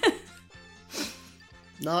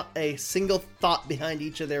 Not a single thought behind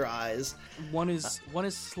each of their eyes. One is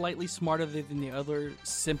slightly smarter than the other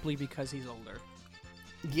simply because he's older.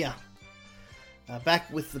 Yeah.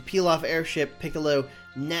 Back with the Pilaf airship, Piccolo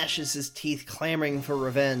gnashes his teeth, clamoring for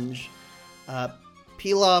revenge.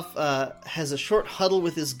 Pilaf has a short huddle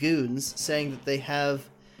with his goons, saying that they have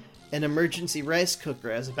an emergency rice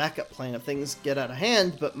cooker as a backup plan if things get out of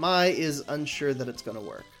hand, but Mai is unsure that it's going to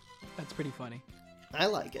work. That's pretty funny. I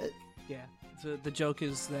like it. Yeah. The joke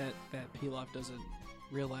is that Pilaf doesn't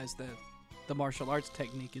realize that the martial arts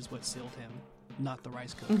technique is what sealed him Not the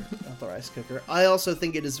rice cooker. Not the rice cooker. I also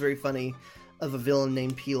think it is very funny of a villain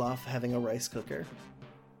named Pilaf having a rice cooker.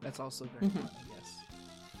 That's also very funny,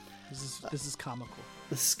 yes. This is comical.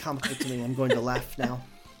 This is comical to me. I'm going to laugh now.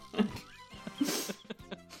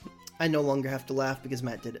 I no longer have to laugh because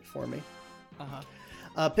Matt did it for me.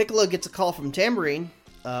 Piccolo gets a call from Tambourine.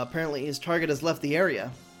 Apparently his target has left the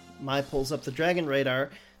area. Mai pulls up the dragon radar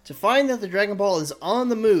to find that the Dragon Ball is on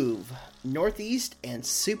the move, northeast and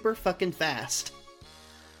super fucking fast.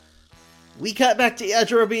 We cut back to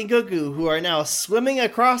Yajirobe and Goku, who are now swimming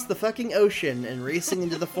across the fucking ocean and racing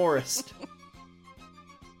into the forest.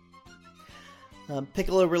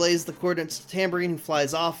 Piccolo relays the coordinates to Tambourine, who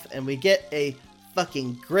flies off, and we get a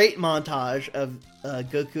fucking great montage of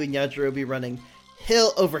Goku and Yajirobe running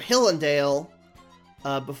over hill and dale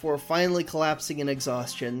before finally collapsing in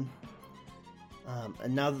exhaustion.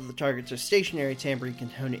 And now that the targets are stationary, Tambourine can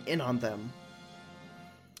hone in on them.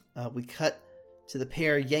 We cut to the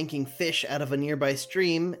pair yanking fish out of a nearby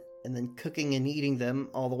stream and then cooking and eating them,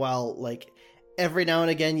 all the while, like, every now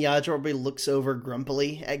and again Yajirobe looks over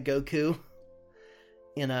grumpily at Goku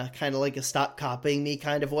in a kind of like a stop copying me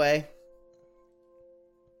kind of way.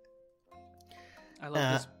 I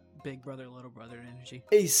love this big brother, little brother energy.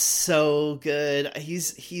 He's so good.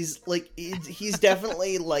 He's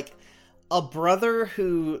definitely like a brother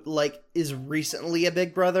who like is recently a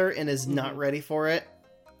big brother and is not ready for it.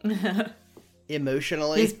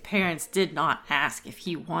 Emotionally. His parents did not ask if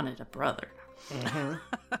he wanted a brother.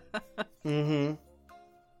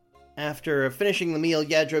 After finishing the meal,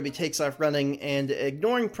 Yajirobe takes off running, and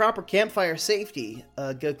ignoring proper campfire safety,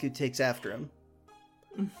 Goku takes after him.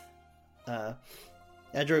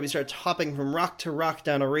 Yajirobe starts hopping from rock to rock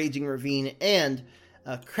down a raging ravine, and,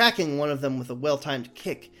 cracking one of them with a well-timed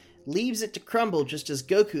kick, leaves it to crumble just as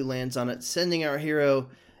Goku lands on it, sending our hero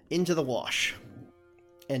into the wash.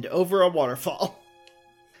 And over a waterfall.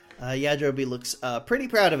 Yajirobe looks pretty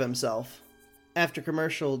proud of himself. After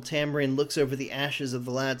commercial, Tambourine looks over the ashes of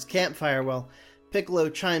the lad's campfire while Piccolo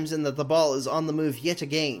chimes in that the ball is on the move yet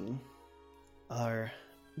again. Our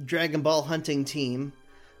Dragon Ball hunting team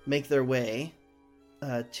make their way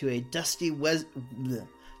to a dusty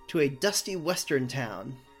western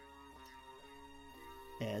town.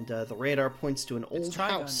 And the radar points to an old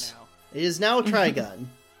house. Now. It is now a Trigun.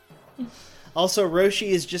 Also, Roshi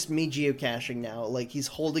is just me geocaching now. Like, he's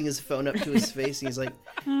holding his phone up to his face, and he's like,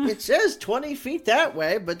 it says 20 feet that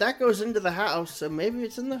way, but that goes into the house, so maybe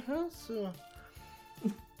it's in the house?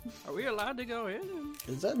 Are we allowed to go in?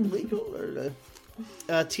 Is that legal?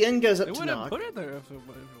 Or Tien goes up They to wouldn't knock. put it there if it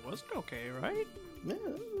wasn't okay, right? Yeah,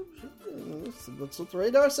 that's what the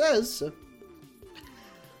radar says. So.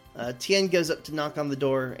 Tien goes up to knock on the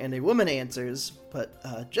door, and a woman answers, but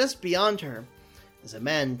just beyond her is a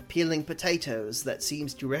man peeling potatoes that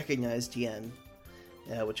seems to recognize Tien,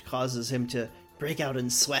 which causes him to break out in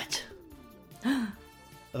sweat.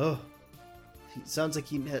 Oh. Sounds like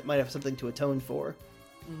he might have something to atone for.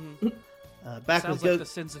 Back Sounds with like the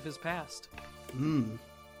sins of his past.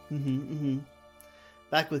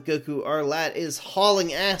 Back with Goku, our lad is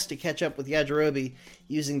hauling ass to catch up with Yajirobe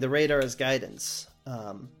using the radar as guidance.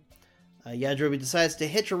 Yajirobe decides to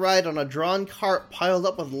hitch a ride on a drawn cart piled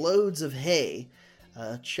up with loads of hay,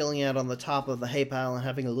 chilling out on the top of the hay pile and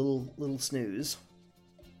having a little snooze.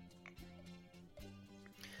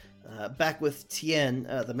 Back with Tien,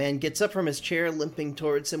 the man gets up from his chair, limping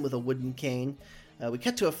towards him with a wooden cane. We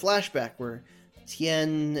cut to a flashback where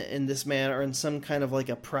Tien and this man are in some kind of like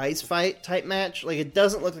a prize fight type match. Like, it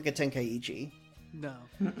doesn't look like a Tenkaichi. No.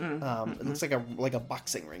 It looks like a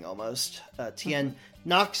boxing ring almost. Tien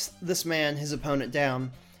knocks this man, his opponent,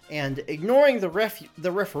 down, and ignoring the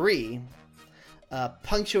referee,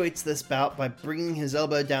 punctuates this bout by bringing his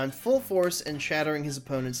elbow down full force and shattering his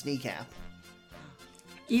opponent's kneecap.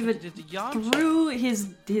 Even through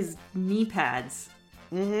his knee pads.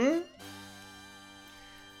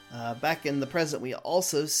 Back in the present, we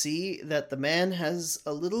also see that the man has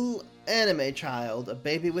a little anime child, a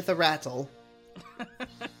baby with a rattle.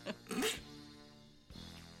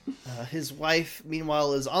 His wife,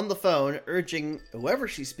 meanwhile, is on the phone, urging whoever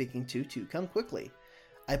she's speaking to come quickly.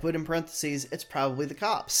 I put in parentheses, it's probably the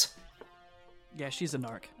cops. Yeah, she's a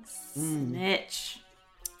narc. Snitch.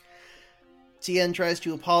 Tien tries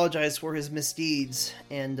to apologize for his misdeeds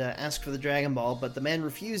and ask for the Dragon Ball, but the man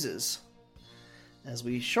refuses. As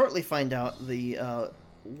we shortly find out, the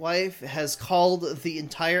wife has called the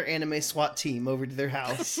entire anime SWAT team over to their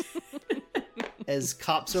house as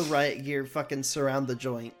cops of riot gear fucking surround the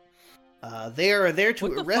joint. They are there to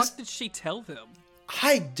What the fuck did she tell them?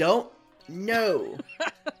 I don't know.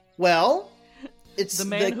 Well, it's the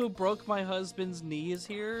man who broke my husband's knee is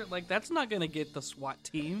here. Like, that's not gonna get the SWAT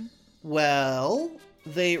team. Well,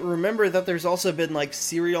 they remember that there's also been, like,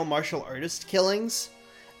 serial martial artist killings,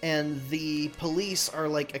 and the police are,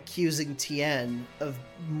 like, accusing Tien of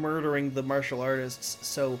murdering the martial artists,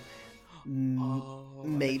 so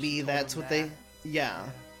maybe that's what they... Yeah.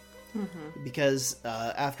 Because,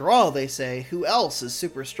 after all, they say, who else is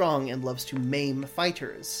super strong and loves to maim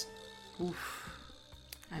fighters? Oof.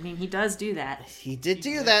 I mean, he does do that. He did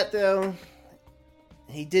do that, though.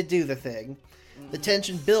 He did do the thing. The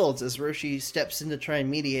tension builds as Roshi steps in to try and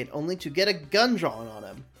mediate, only to get a gun drawn on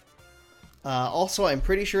him. Also, I'm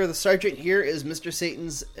pretty sure the sergeant here is Mr.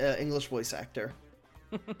 Satan's English voice actor.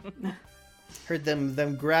 Heard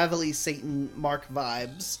them gravelly Satan Mark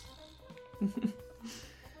vibes.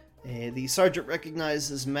 The sergeant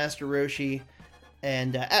recognizes Master Roshi,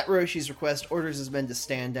 and at Roshi's request, orders his men to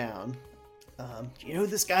stand down. Do you know who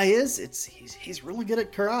this guy is? He's really good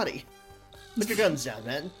at karate. Put your guns down,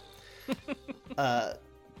 man.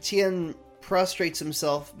 Tien prostrates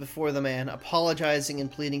himself before the man, apologizing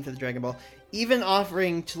and pleading for the Dragon Ball, even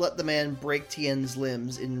offering to let the man break Tien's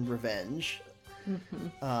limbs in revenge.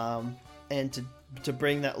 And to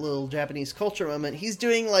bring that little Japanese culture moment, he's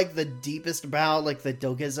doing like the deepest bow, like the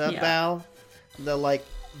Dogeza bow, the like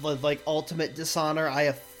ultimate dishonor, I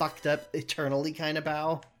have fucked up eternally kind of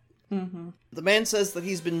bow. The man says that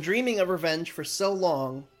he's been dreaming of revenge for so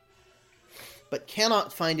long, but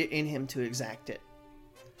cannot find it in him to exact it.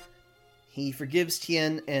 He forgives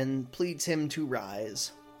Tien and pleads him to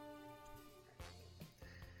rise.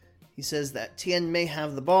 He says that Tien may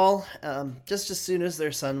have the ball just as soon as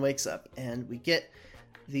their son wakes up, and we get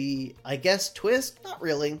the, I guess, twist? Not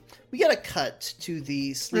really. We get a cut to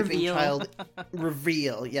the sleeping child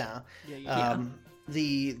reveal. Yeah.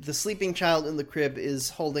 The sleeping child in the crib is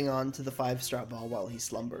holding on to the 5-star ball while he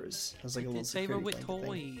slumbers. It was like a little security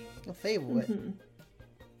toy. A favorite.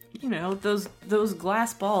 You know, those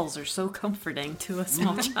glass balls are so comforting to a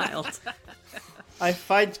small child. I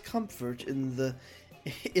find comfort in the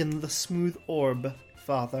smooth orb,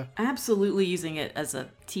 Father. Absolutely using it as a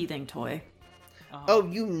teething toy. Oh,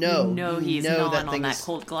 you know he's gnawing on that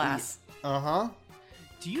cold glass.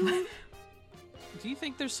 Do you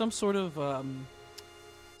think there's some sort of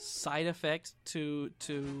side effect to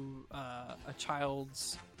a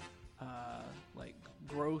child's like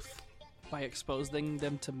growth by exposing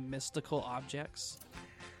them to mystical objects?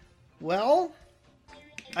 Well,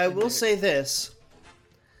 I will say this.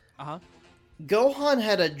 Gohan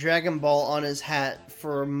had a Dragon Ball on his hat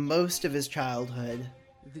for most of his childhood.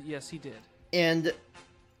 Yes, he did. And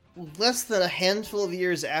less than a handful of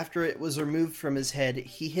years after it was removed from his head,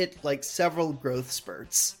 he hit like several growth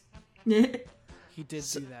spurts. He did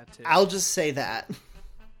do that too. I'll just say that.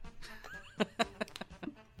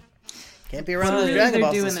 Can't be around the Dragon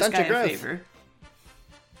Balls to stunt your growth.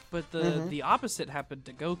 But the opposite happened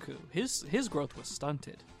to Goku. His growth was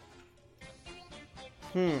stunted.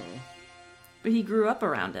 But he grew up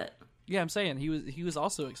around it. Yeah, I'm saying he was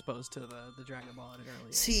also exposed to the Dragon Ball at an early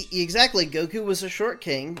age. See, exactly. Goku was a short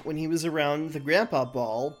king when he was around the Grandpa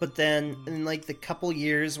Ball, but then in like the couple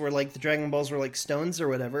years where like the Dragon Balls were like stones or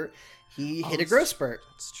whatever, he hit a growth spurt.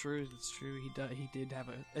 It's true. He did have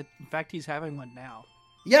in fact, he's having one now.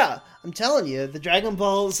 Yeah, I'm telling you, the Dragon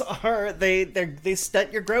Balls are they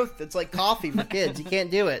stunt your growth. It's like coffee for kids. You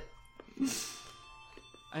can't do it.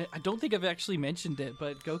 I don't think I've actually mentioned it,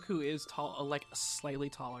 but Goku is tall, like slightly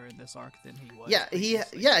taller in this arc than he was.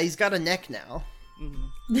 Yeah, he's got a neck now,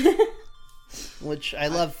 which I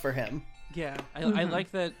love for him. Yeah, I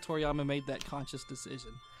like that Toriyama made that conscious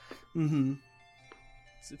decision.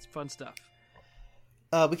 It's fun stuff.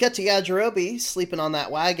 We get to Yajirobe sleeping on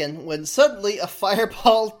that wagon when suddenly a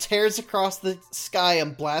fireball tears across the sky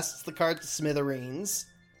and blasts the cart to smithereens.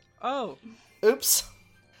 Oh. Oops.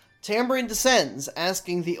 Tambourine descends,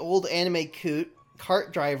 asking the old anime coot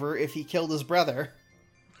cart driver if he killed his brother.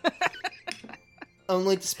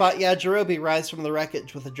 Only to spot Yajirobe rise from the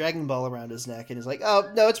wreckage with a Dragon Ball around his neck, and he's like,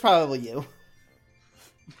 "Oh no, it's probably you."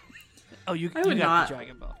 Oh, you got the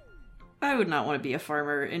Dragon Ball. I would not want to be a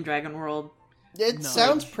farmer in Dragon World. It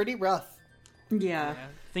sounds pretty rough. Yeah.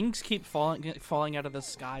 Things keep falling out of the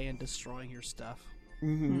sky and destroying your stuff.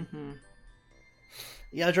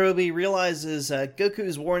 Yajirobe realizes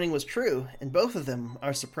Goku's warning was true, and both of them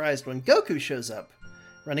are surprised when Goku shows up,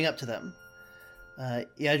 running up to them.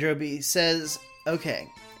 Yajirobe says, "Okay,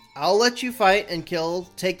 I'll let you fight and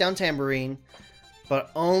take down Tambourine,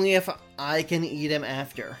 but only if I can eat him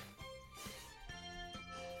after."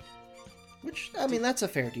 Which, I mean, that's a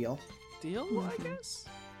fair deal. I guess?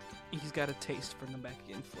 He's got a taste for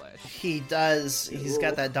Namekian flesh. He does. He's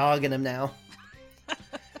got that dog in him now.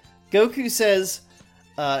 Goku says,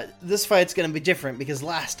 this fight's gonna be different because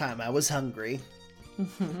last time I was hungry.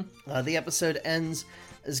 The episode ends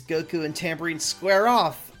as Goku and Tambourine square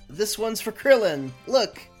off. This one's for Krillin.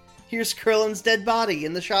 Look, here's Krillin's dead body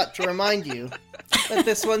in the shot to remind you that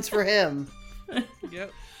this one's for him.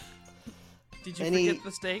 Yep. Did you forget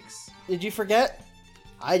the stakes? Did you forget?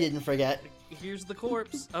 I didn't forget. Here's the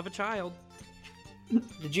corpse of a child.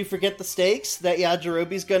 Did you forget the stakes that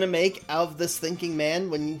Yajirobe's gonna make out of this thinking man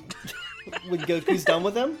when Goku's done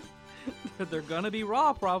with him? They're gonna be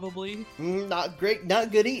raw, probably. Not great,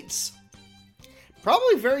 not good eats.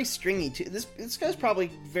 Probably very stringy too. This guy's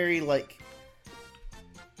probably very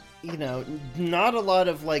not a lot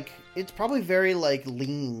of it's probably very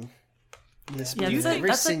lean. This very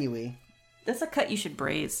sinewy. That's a cut you should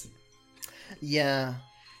braise. Yeah.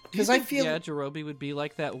 Because I feel Yajirobe would be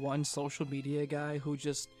like that one social media guy who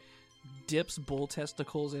just dips bull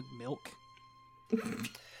testicles in milk.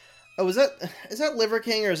 Oh, is that Liver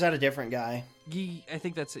King or is that a different guy? I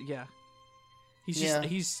think that's it. Yeah,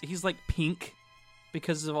 he's like pink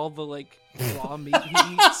because of all the raw meat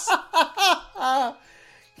he eats.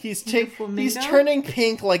 He's turning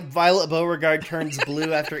pink like Violet Beauregard turns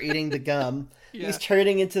blue after eating the gum. Yeah. He's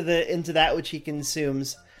turning into that which he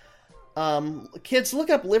consumes. Kids, look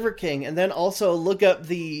up Liver King, and then also look up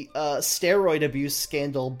the steroid abuse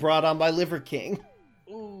scandal brought on by Liver King.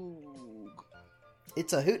 Ooh.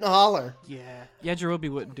 It's a hoot and a holler. Yeah. Yajirobe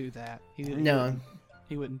wouldn't do that. He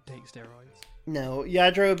wouldn't take steroids. No,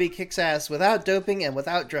 Yajirobe kicks ass without doping and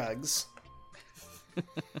without drugs.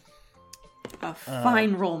 A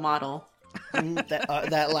fine role model.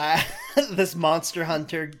 This monster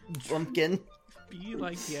hunter bumpkin. Be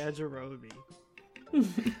like Yajirobe.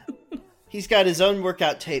 He's got his own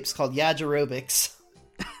workout tapes called Yajirobics.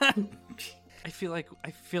 I feel like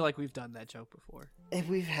we've done that joke before. If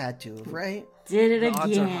we've had to, right? Did it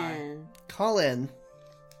again. Call in.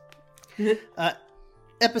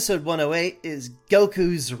 Episode 108 is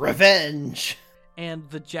Goku's Revenge. And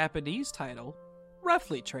the Japanese title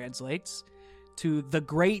roughly translates to The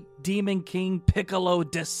Great Demon King Piccolo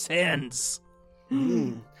Descends.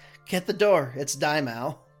 Get the door. It's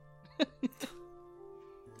Daimao.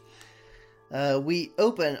 We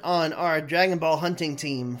open on our Dragon Ball hunting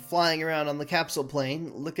team flying around on the capsule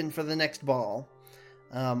plane looking for the next ball.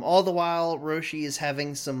 All the while, Roshi is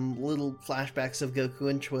having some little flashbacks of Goku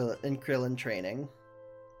and Krillin training.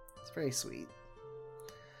 It's very sweet.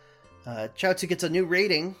 Chaozu gets a new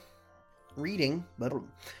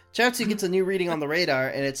Chaozu gets a new reading on the radar,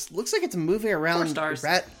 and it looks like it's moving around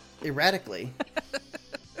erratically.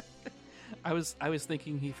 I was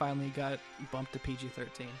thinking he finally got bumped to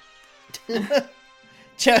PG-13.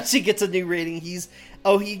 Chaozu gets a new rating. He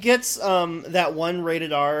gets that one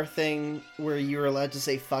rated R thing where you're allowed to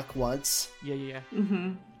say fuck once. Yeah.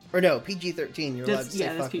 Mm-hmm. Or no, PG-13. You're allowed to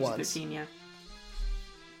say fuck PG-13, once. Yeah.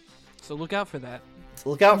 So look out for that.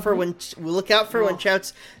 Look out for when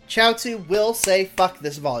Chaozu will say fuck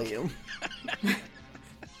this volume. It's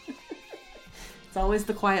always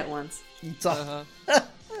the quiet ones. The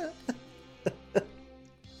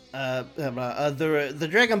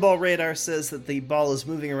Dragon Ball radar says that the ball is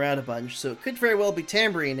moving around a bunch, so it could very well be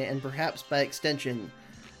Tambourine and perhaps by extension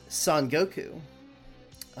Son Goku.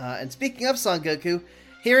 And speaking of Son Goku,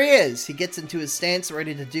 here he is. He gets into his stance,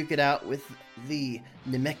 ready to duke it out with the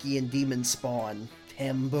Namekian demon spawn,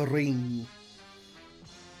 Tambourine.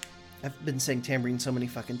 I've been saying Tambourine so many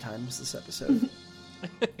fucking times this episode.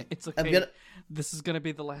 It's okay. This is gonna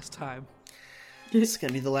be the last time. It's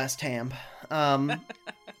gonna be the last Tam.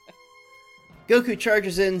 Goku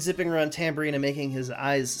charges in, zipping around Tambourine and making his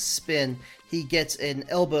eyes spin. He gets an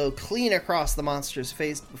elbow clean across the monster's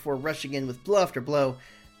face before rushing in with blow after blow,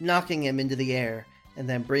 knocking him into the air, and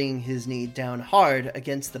then bringing his knee down hard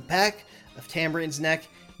against the back of Tambourine's neck,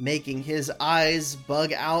 making his eyes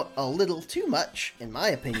bug out a little too much, in my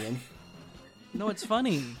opinion. No, it's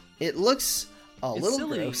funny. It looks a little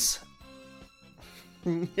silly. Gross.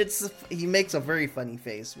 He makes a very funny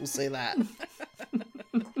face, we'll say that.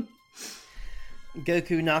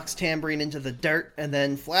 Goku knocks Tambourine into the dirt and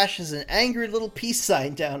then flashes an angry little peace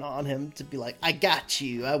sign down on him to be like, I got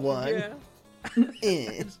you, I won.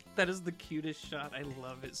 Yeah. That is the cutest shot. I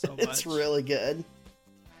love it so much. It's really good.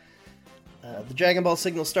 The Dragon Ball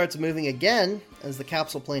signal starts moving again as the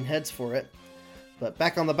capsule plane heads for it. But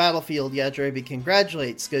back on the battlefield, Yajirobe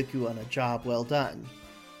congratulates Goku on a job well done.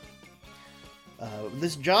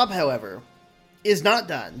 This job, however, is not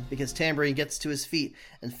done because Tambourine gets to his feet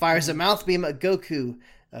and fires a mouth beam at Goku,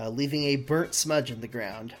 leaving a burnt smudge in the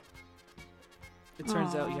ground. It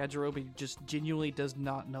turns out Yajirobe just genuinely does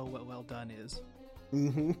not know what well done is.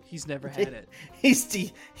 He's never had it.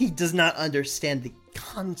 He does not understand the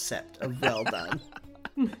concept of well done.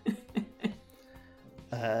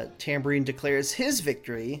 Tambourine declares his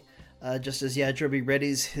victory, just as Yajirobe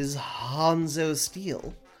readies his Hanzo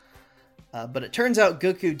steel. But it turns out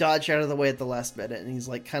Goku dodged out of the way at the last minute, and he's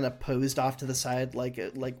like kind of posed off to the side like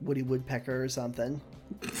Woody Woodpecker or something.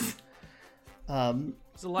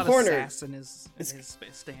 There's a lot of sass in his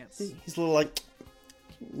stance. He's a little like,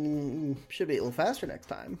 should be a little faster next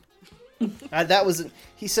time.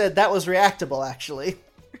 He said that was reactable, actually.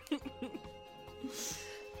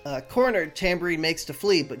 Cornered, Tambourine makes to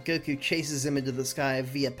flee, but Goku chases him into the sky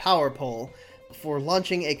via power pole before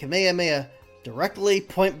launching a Kamehameha directly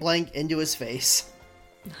point blank into his face.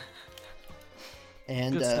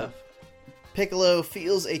 And Piccolo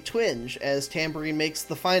feels a twinge as Tambourine makes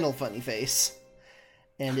the final funny face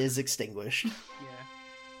and is extinguished. Yeah.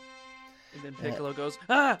 And then Piccolo goes,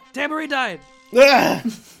 Tambourine died! Ah!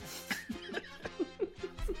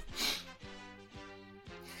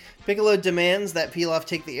 Piccolo demands that Pilaf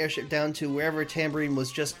take the airship down to wherever Tambourine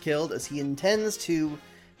was just killed, as he intends to...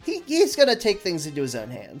 He's gonna take things into his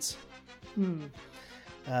own hands. He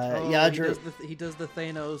does the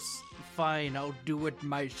Thanos, fine, I'll do it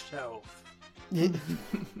myself.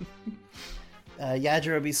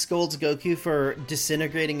 Yajirobe scolds Goku for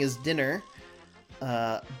disintegrating his dinner,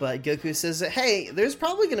 but Goku says that, hey, there's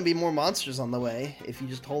probably going to be more monsters on the way if you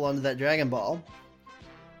just hold on to that Dragon Ball.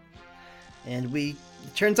 And it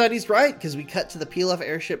turns out he's right, because we cut to the Pilaf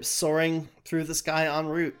airship soaring through the sky en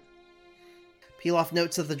route. Pilaf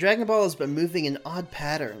notes that the Dragon Ball has been moving in odd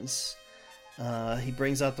patterns. He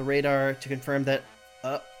brings out the radar to confirm that,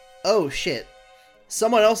 oh shit,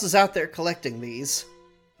 someone else is out there collecting these.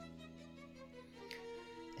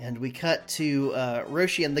 And we cut to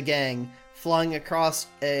Roshi and the gang flying across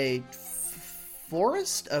a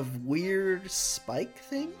forest of weird spike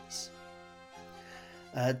things.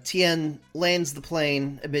 Tien lands the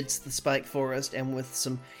plane amidst the spike forest, and with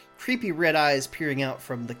some creepy red eyes peering out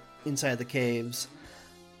from the inside the caves,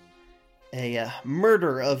 a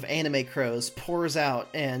murder of anime crows pours out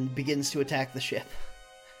and begins to attack the ship.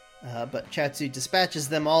 But Chaozu dispatches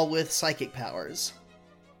them all with psychic powers.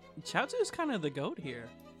 Chaozu's kind of the goat here.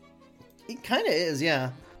 He kind of is,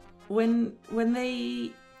 yeah. When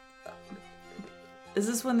they... Is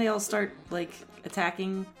this when they all start, like,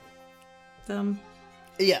 attacking them?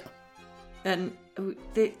 Yeah. And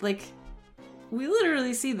they, like... We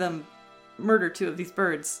literally see them murder two of these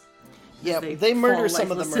birds. Yeah, they murder some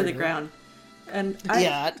of them to the ground. And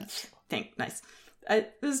nice.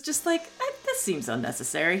 It was just like, this seems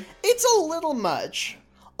unnecessary. It's a little much.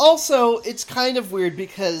 Also, it's kind of weird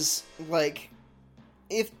because, like,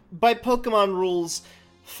 if by Pokemon rules,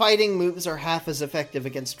 fighting moves are half as effective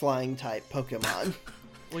against flying type Pokemon.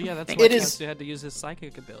 Well, yeah, that's why Chaozu had to use his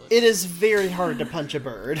psychic ability. It is very hard to punch a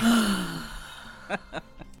bird.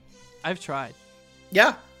 I've tried.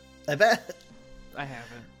 Yeah, I bet. I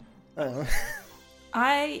haven't. Oh.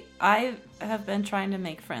 I have been trying to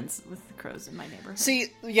make friends with the crows in my neighborhood. See,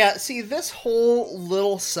 this whole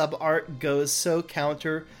little sub-art goes so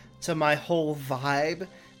counter to my whole vibe,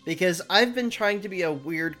 because I've been trying to be a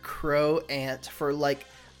weird crow aunt for, like,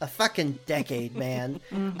 a fucking decade, man.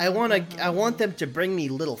 I want them to bring me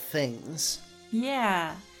little things.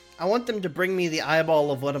 Yeah. I want them to bring me the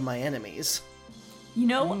eyeball of one of my enemies. You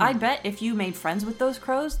know, I bet if you made friends with those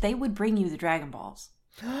crows, they would bring you the Dragon Balls.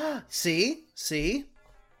 See?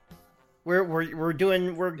 We're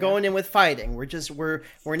going in with fighting. We're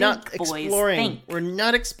not exploring. We're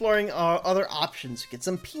not exploring other options. Get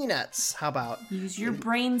some peanuts. How about? Use your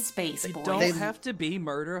brain space, They boys. don't have to be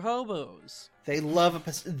murder hobos. They love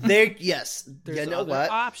yes. There's you know other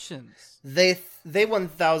what? options. They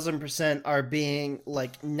 1000% are being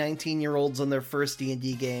like 19-year-olds on their first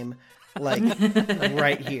D&D game, like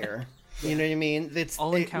right here. You know what I mean?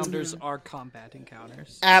 All encounters are combat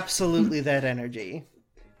encounters. Absolutely that energy.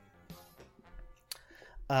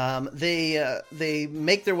 They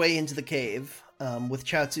make their way into the cave, with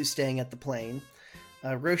Chaozu staying at the plane.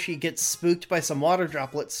 Roshi gets spooked by some water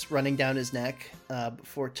droplets running down his neck,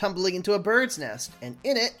 before tumbling into a bird's nest, and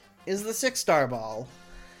in it is the 6-star ball.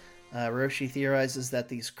 Roshi theorizes that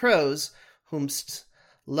these crows, whomst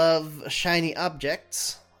love shiny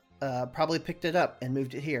objects, probably picked it up and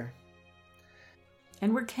moved it here.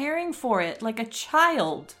 And we're caring for it like a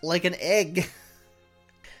child. Like an egg.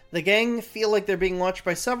 The gang feel like they're being watched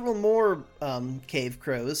by several more cave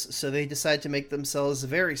crows, so they decide to make themselves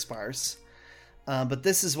very sparse. But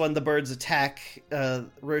this is when the birds attack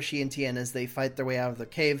Roshi and Tien as they fight their way out of the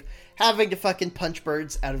cave, having to fucking punch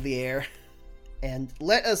birds out of the air. And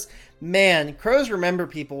let us... Man, crows remember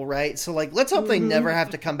people, right? So, like, let's hope they never have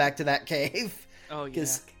to come back to that cave. Oh, yeah.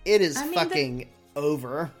 Because it is I mean, fucking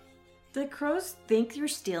over. The crows think you're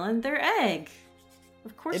stealing their egg.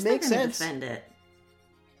 Of course It they're makes gonna sense. defend it.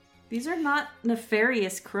 They're not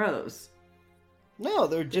nefarious crows. No,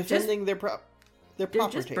 they're defending their They're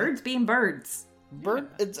property. just birds being birds.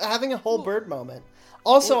 It's having a whole bird moment.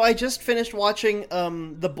 Also, I just finished watching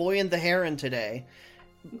The Boy and the Heron today.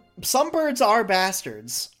 Some birds are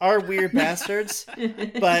bastards, are weird bastards,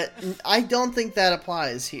 but I don't think that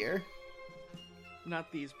applies here.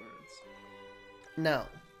 Not these birds. No.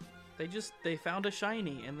 They found a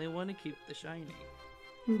shiny and they want to keep the shiny.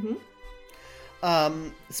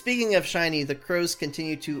 Speaking of shiny, the crows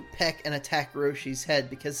continue to peck and attack Roshi's head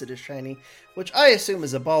because it is shiny, which I assume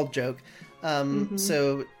is a bald joke.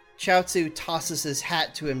 So Chaozu tosses his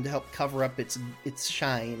hat to him to help cover up its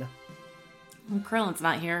shine. Well, Krillin's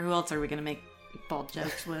not here. Who else are we gonna make bald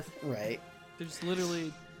jokes with? Right. There's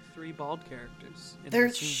literally 3 bald characters. In the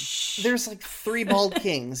scene. There's like 3 bald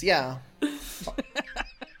kings, yeah.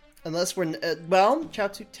 Unless we're... well,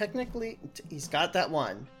 Chaozu technically... He's got that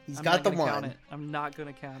one. I'm got not the gonna one. count it. I'm not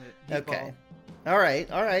going to count it. He's Okay. bald.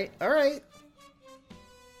 Alright.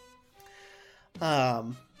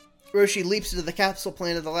 Roshi leaps into the capsule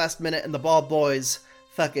plane at the last minute, and the bald boys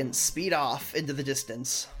fucking speed off into the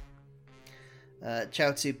distance.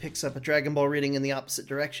 Chaozu picks up a Dragon Ball reading in the opposite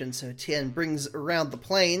direction, so Tien brings around the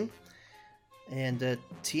plane, and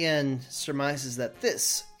Tien surmises that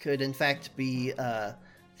this could in fact be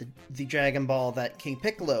the Dragon Ball that King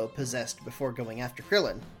Piccolo possessed before going after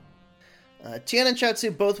Krillin. Tien and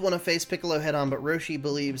Chaozu both want to face Piccolo head-on, but Roshi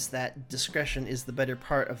believes that discretion is the better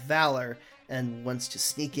part of valor and wants to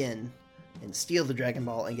sneak in and steal the Dragon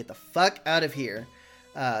Ball and get the fuck out of here,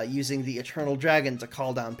 using the Eternal Dragon to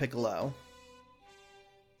call down Piccolo.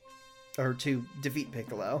 Or to defeat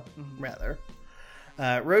Piccolo, rather.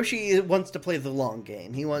 Roshi wants to play the long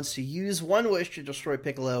game. He wants to use one wish to destroy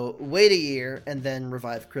Piccolo, wait a year, and then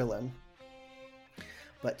revive Krillin.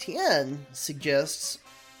 But Tien suggests,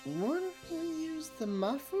 what if we use the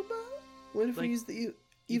Mafuba? What if we use the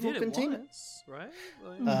evil containment? Once, right?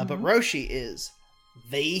 Like, But Roshi is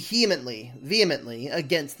vehemently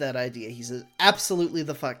against that idea. He says, absolutely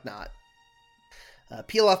the fuck not.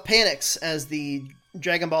 Pilaf panics as the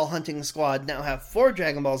Dragon Ball hunting squad now have 4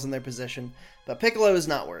 Dragon Balls in their possession, but Piccolo is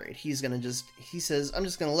not worried. He says, I'm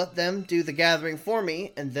just gonna let them do the gathering for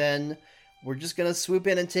me, and then we're just gonna swoop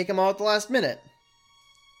in and take them all at the last minute.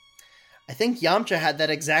 I think Yamcha had that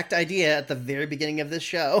exact idea at the very beginning of this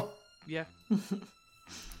show. yeah.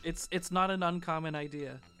 It's not an uncommon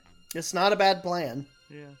idea. It's not a bad plan.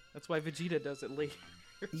 Yeah. That's why Vegeta does it later.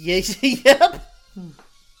 Yep.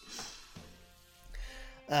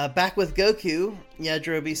 Back with Goku,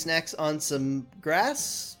 Yajirobe snacks on some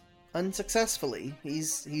grass unsuccessfully.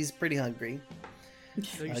 He's pretty hungry.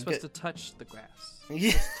 So you're supposed to touch the grass.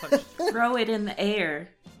 Yeah. Throw it in the air.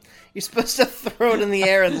 You're supposed to throw it in the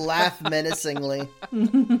air and laugh menacingly.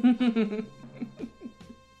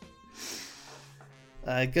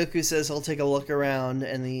 Goku says he'll take a look around,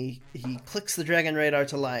 and he clicks the Dragon Radar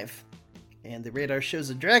to life. And the radar shows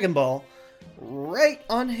a Dragon Ball right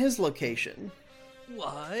on his location.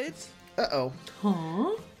 What? Uh-oh.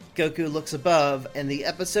 Huh? Goku looks above, and the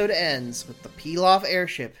episode ends with the Pilaf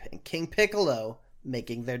airship and King Piccolo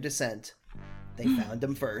making their descent. They found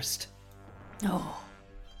him first. Oh.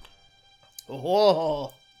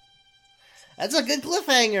 Oh, that's a good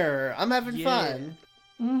cliffhanger. I'm having fun.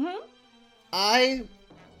 I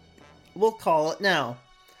will call it now.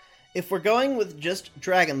 If we're going with just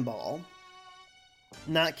Dragon Ball,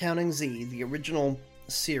 not counting Z, the original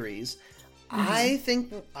series, I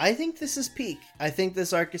think this is peak. I think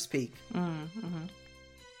this arc is peak.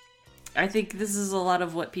 I think this is a lot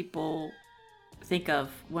of what people think of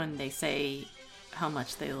when they say how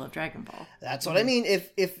much they love Dragon Ball. That's what I mean.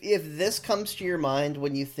 If this comes to your mind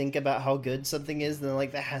when you think about how good something is, then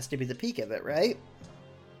like that has to be the peak of it, right?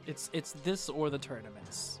 It's this or the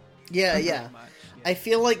tournaments. Yeah. Much, I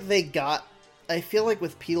feel like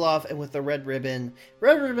with Pilaf and with the Red Ribbon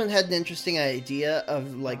had an interesting idea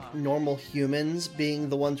of like normal humans being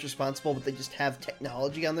the ones responsible, but they just have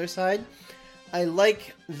technology on their side. I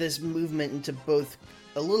like this movement into both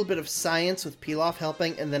a little bit of science with Pilaf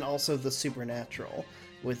helping, and then also the supernatural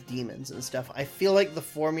with demons and stuff. I feel like the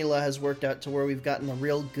formula has worked out to where we've gotten a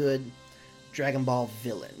real good Dragon Ball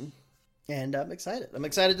villain. And I'm excited. I'm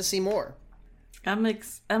excited to see more. I'm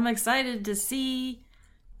excited to see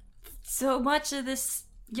so much of this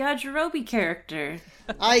Yajirobe character.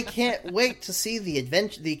 I can't wait to see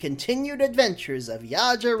the continued adventures of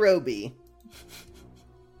Yajirobe.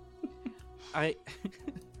 I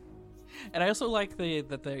and I also like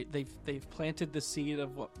that they've planted the seed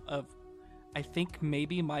of I think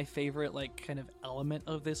maybe my favorite like kind of element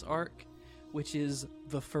of this arc, which is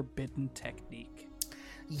the forbidden technique.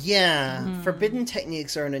 Yeah, forbidden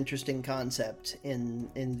techniques are an interesting concept in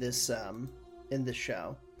this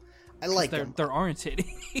show. I like them. There aren't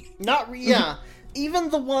any. Yeah. Even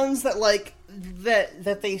the ones that like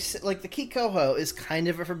that they like the Kikoho is kind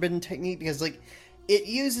of a forbidden technique because like it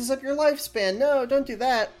uses up your lifespan. No, don't do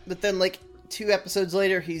that. But then like 2 episodes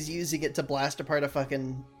later, he's using it to blast apart a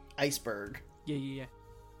fucking iceberg. Yeah.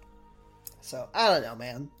 So I don't know,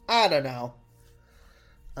 man. I don't know.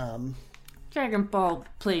 Dragon Ball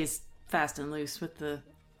plays fast and loose with the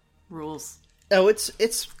rules. Oh,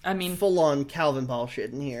 it's I mean, full on Calvin Ball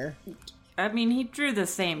shit in here. I mean, he drew the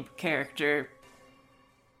same character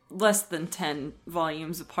less than 10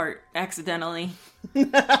 volumes apart accidentally.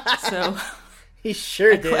 So He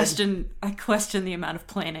sure did. I question the amount of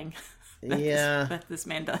planning that this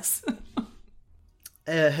man does.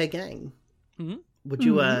 Hey gang. Mm-hmm. Would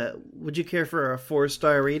you care for a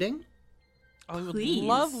 4-star rating? I would Please.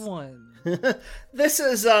 love one. This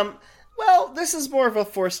is this is more of a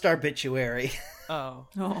 4-star obituary. Oh.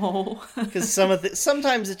 Oh. Because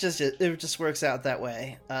sometimes it just works out that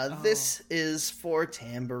way. This is for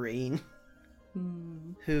Tambourine,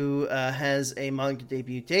 who has a manga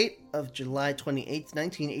debut date of July 28th,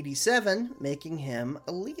 1987, making him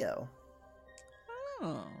a Leo.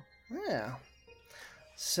 Oh. Yeah.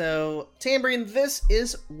 So, Tambourine, this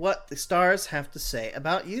is what the stars have to say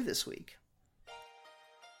about you this week.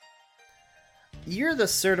 You're the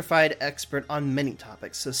certified expert on many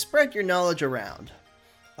topics, so spread your knowledge around.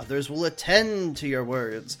 Others will attend to your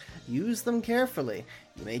words. Use them carefully.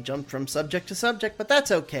 You may jump from subject to subject, but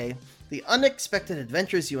that's okay. The unexpected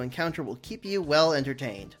adventures you encounter will keep you well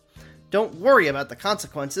entertained. Don't worry about the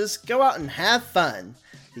consequences. Go out and have fun.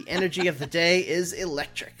 The energy of the day is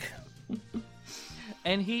electric.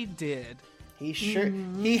 And he did.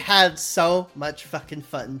 He had so much fucking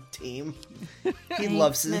fun, team. He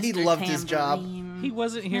loved his job. He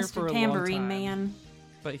wasn't here Mr. for a Tambourine long time. Man.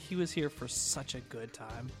 But he was here for such a good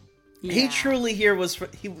time. Yeah. He truly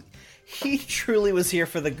was here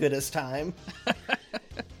for the goodest time.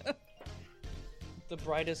 The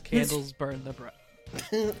brightest candles burn the bright.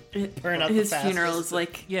 Burn out His the fastest. funeral is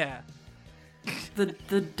like Yeah.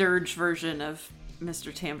 the dirge version of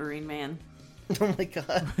Mr. Tambourine Man. Oh my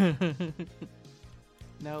god.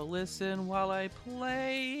 Now listen while I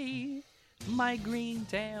play my green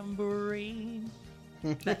tambourine.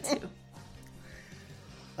 That too.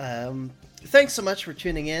 Thanks so much for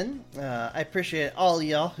tuning in. I appreciate all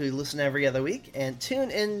y'all who listen every other week, and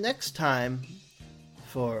tune in next time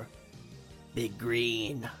for Big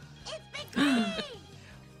Green.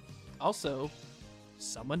 Also,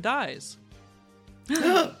 someone dies.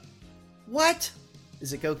 What?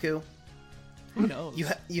 Is it Goku? Who knows?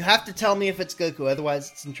 You have to tell me if it's Goku, otherwise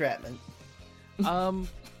it's entrapment.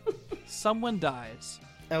 Someone dies.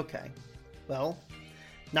 Okay. Well,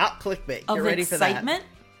 not clickbait. Get Of ready excitement?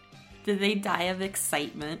 Did they die of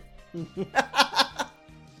excitement?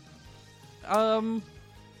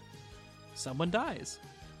 Someone dies.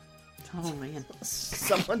 Oh man. for that.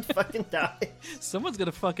 Someone fucking dies. Someone's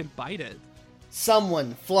gonna fucking bite it.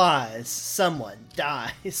 Someone flies. Someone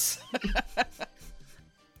dies.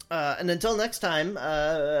 And until next time,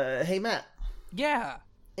 hey Matt. Yeah,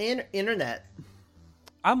 Internet.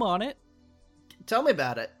 I'm on it. Tell me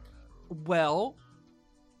about it. Well,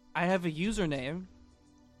 I have a username.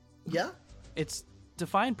 Yeah? It's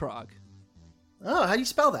DefineProg. Oh, how do you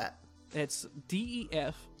spell that? It's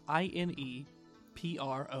DefineProg.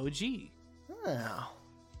 Oh.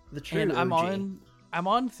 The true And OG. I'm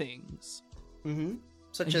on things. Mm-hmm.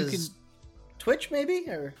 Such And you as Twitch, maybe?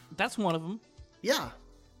 Or That's one of them. yeah.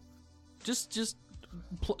 Just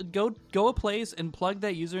go a place and plug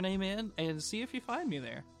that username in and see if you find me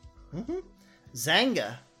there. Mm-hmm.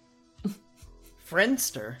 Zanga.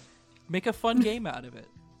 Friendster. Make a fun game out of it.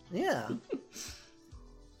 Yeah.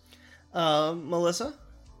 Melissa?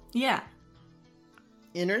 Yeah.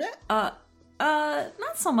 Internet? Not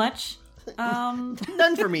so much.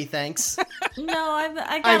 None for me, thanks. No, I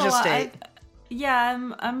got I a just lot. ate.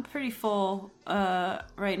 I'm pretty full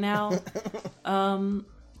right now.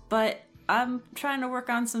 But I'm trying to work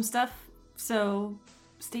on some stuff, so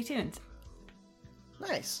stay tuned.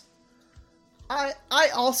 Nice. I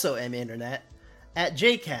also am internet at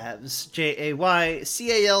JCalves,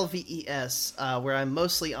 JayCalves, where I'm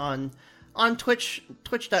mostly on Twitch,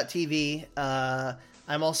 twitch.tv.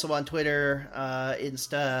 I'm also on Twitter,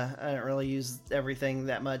 Insta. I don't really use everything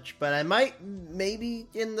that much, but I might maybe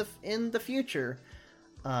in the future.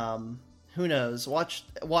 Who knows? Watch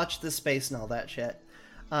the space and all that shit.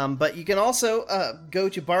 But you can also go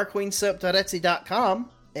to barqueensoap.etsy.com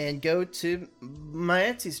and go to my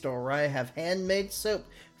Etsy store where I have handmade soap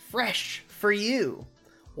fresh for you.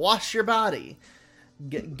 Wash your body.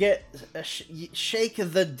 Shake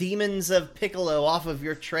the demons of Piccolo off of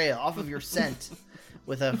your trail, off of your scent,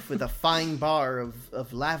 with a fine bar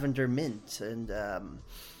of lavender mint and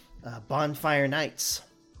bonfire nights.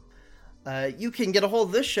 You can get a hold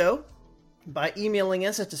of this show by emailing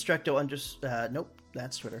us at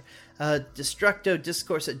that's Twitter.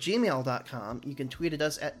 DestructoDiscourse@gmail.com. You can tweet at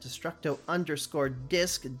us at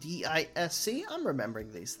Destructo_disc, DISC. I'm remembering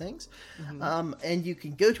these things. Mm-hmm. And you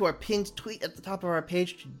can go to our pinned tweet at the top of our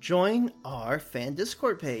page to join our fan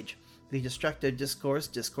Discord page, the Destructo Discourse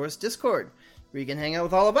Discord, where you can hang out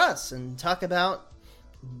with all of us and talk about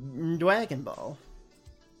Dragon Ball.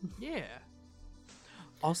 Yeah.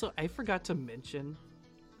 Also, I forgot to mention...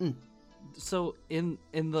 So in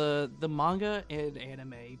the manga and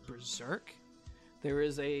anime Berserk, there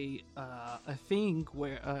is a thing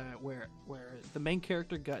where the main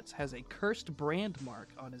character Guts has a cursed brand mark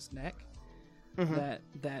on his neck. Mm-hmm.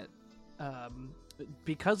 that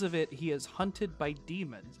because of it he is hunted by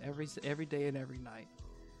demons every day and every night.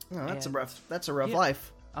 Oh, that's a rough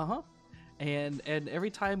life. And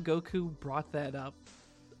every time Goku brought that up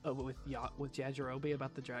with Yajirobe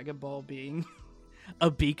about the Dragon Ball being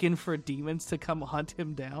a beacon for demons to come hunt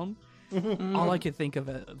him down. All I could think of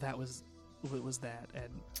was that.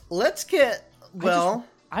 And let's get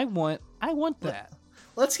I want that.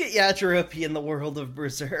 Let's get Yajirobe in the world of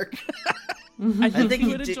Berserk. I think he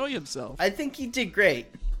would enjoy himself. I think he did great.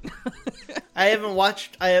 I have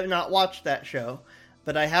not watched that show,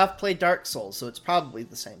 but I have played Dark Souls, so it's probably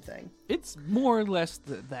the same thing. It's more or less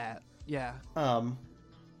that. Yeah.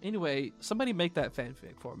 Anyway, somebody make that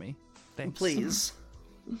fanfic for me. Thanks. Please.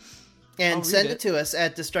 And send it to us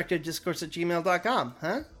at destructodiscourse@gmail.com,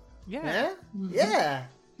 huh? Yeah. Yeah?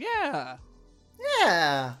 Yeah.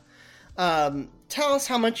 Yeah. Tell us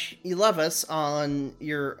how much you love us on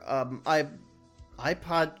your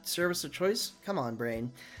iPod service of choice. Come on,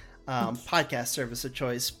 brain. Podcast service of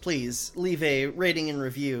choice. Please leave a rating and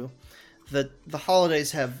review. The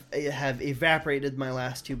holidays have evaporated my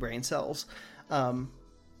last 2 brain cells.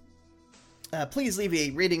 Please leave a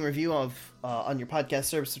rating review on your podcast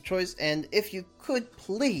service of choice, and if you could,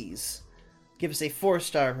 please give us a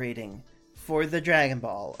 4-star rating for the Dragon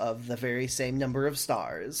Ball of the very same number of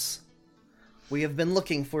stars. We have been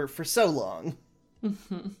looking for it for so long.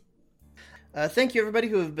 Thank you, everybody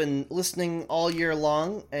who have been listening all year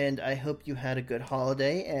long, and I hope you had a good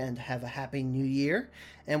holiday and have a happy new year.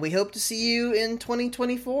 And we hope to see you in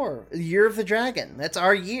 2024, the Year of the Dragon. That's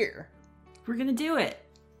our year. We're gonna do it.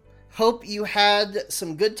 Hope you had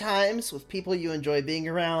some good times with people you enjoy being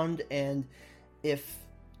around, and if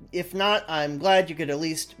not, I'm glad you could at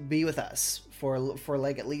least be with us for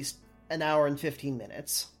like at least an hour and 15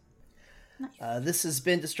 minutes. Nice. This has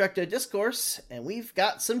been Destructo Discourse, and we've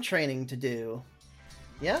got some training to do.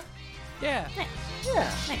 Yeah? Yeah. Nice. Yeah.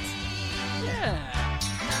 Thanks. Yeah.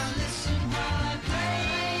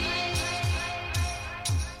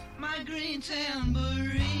 My green tambourine.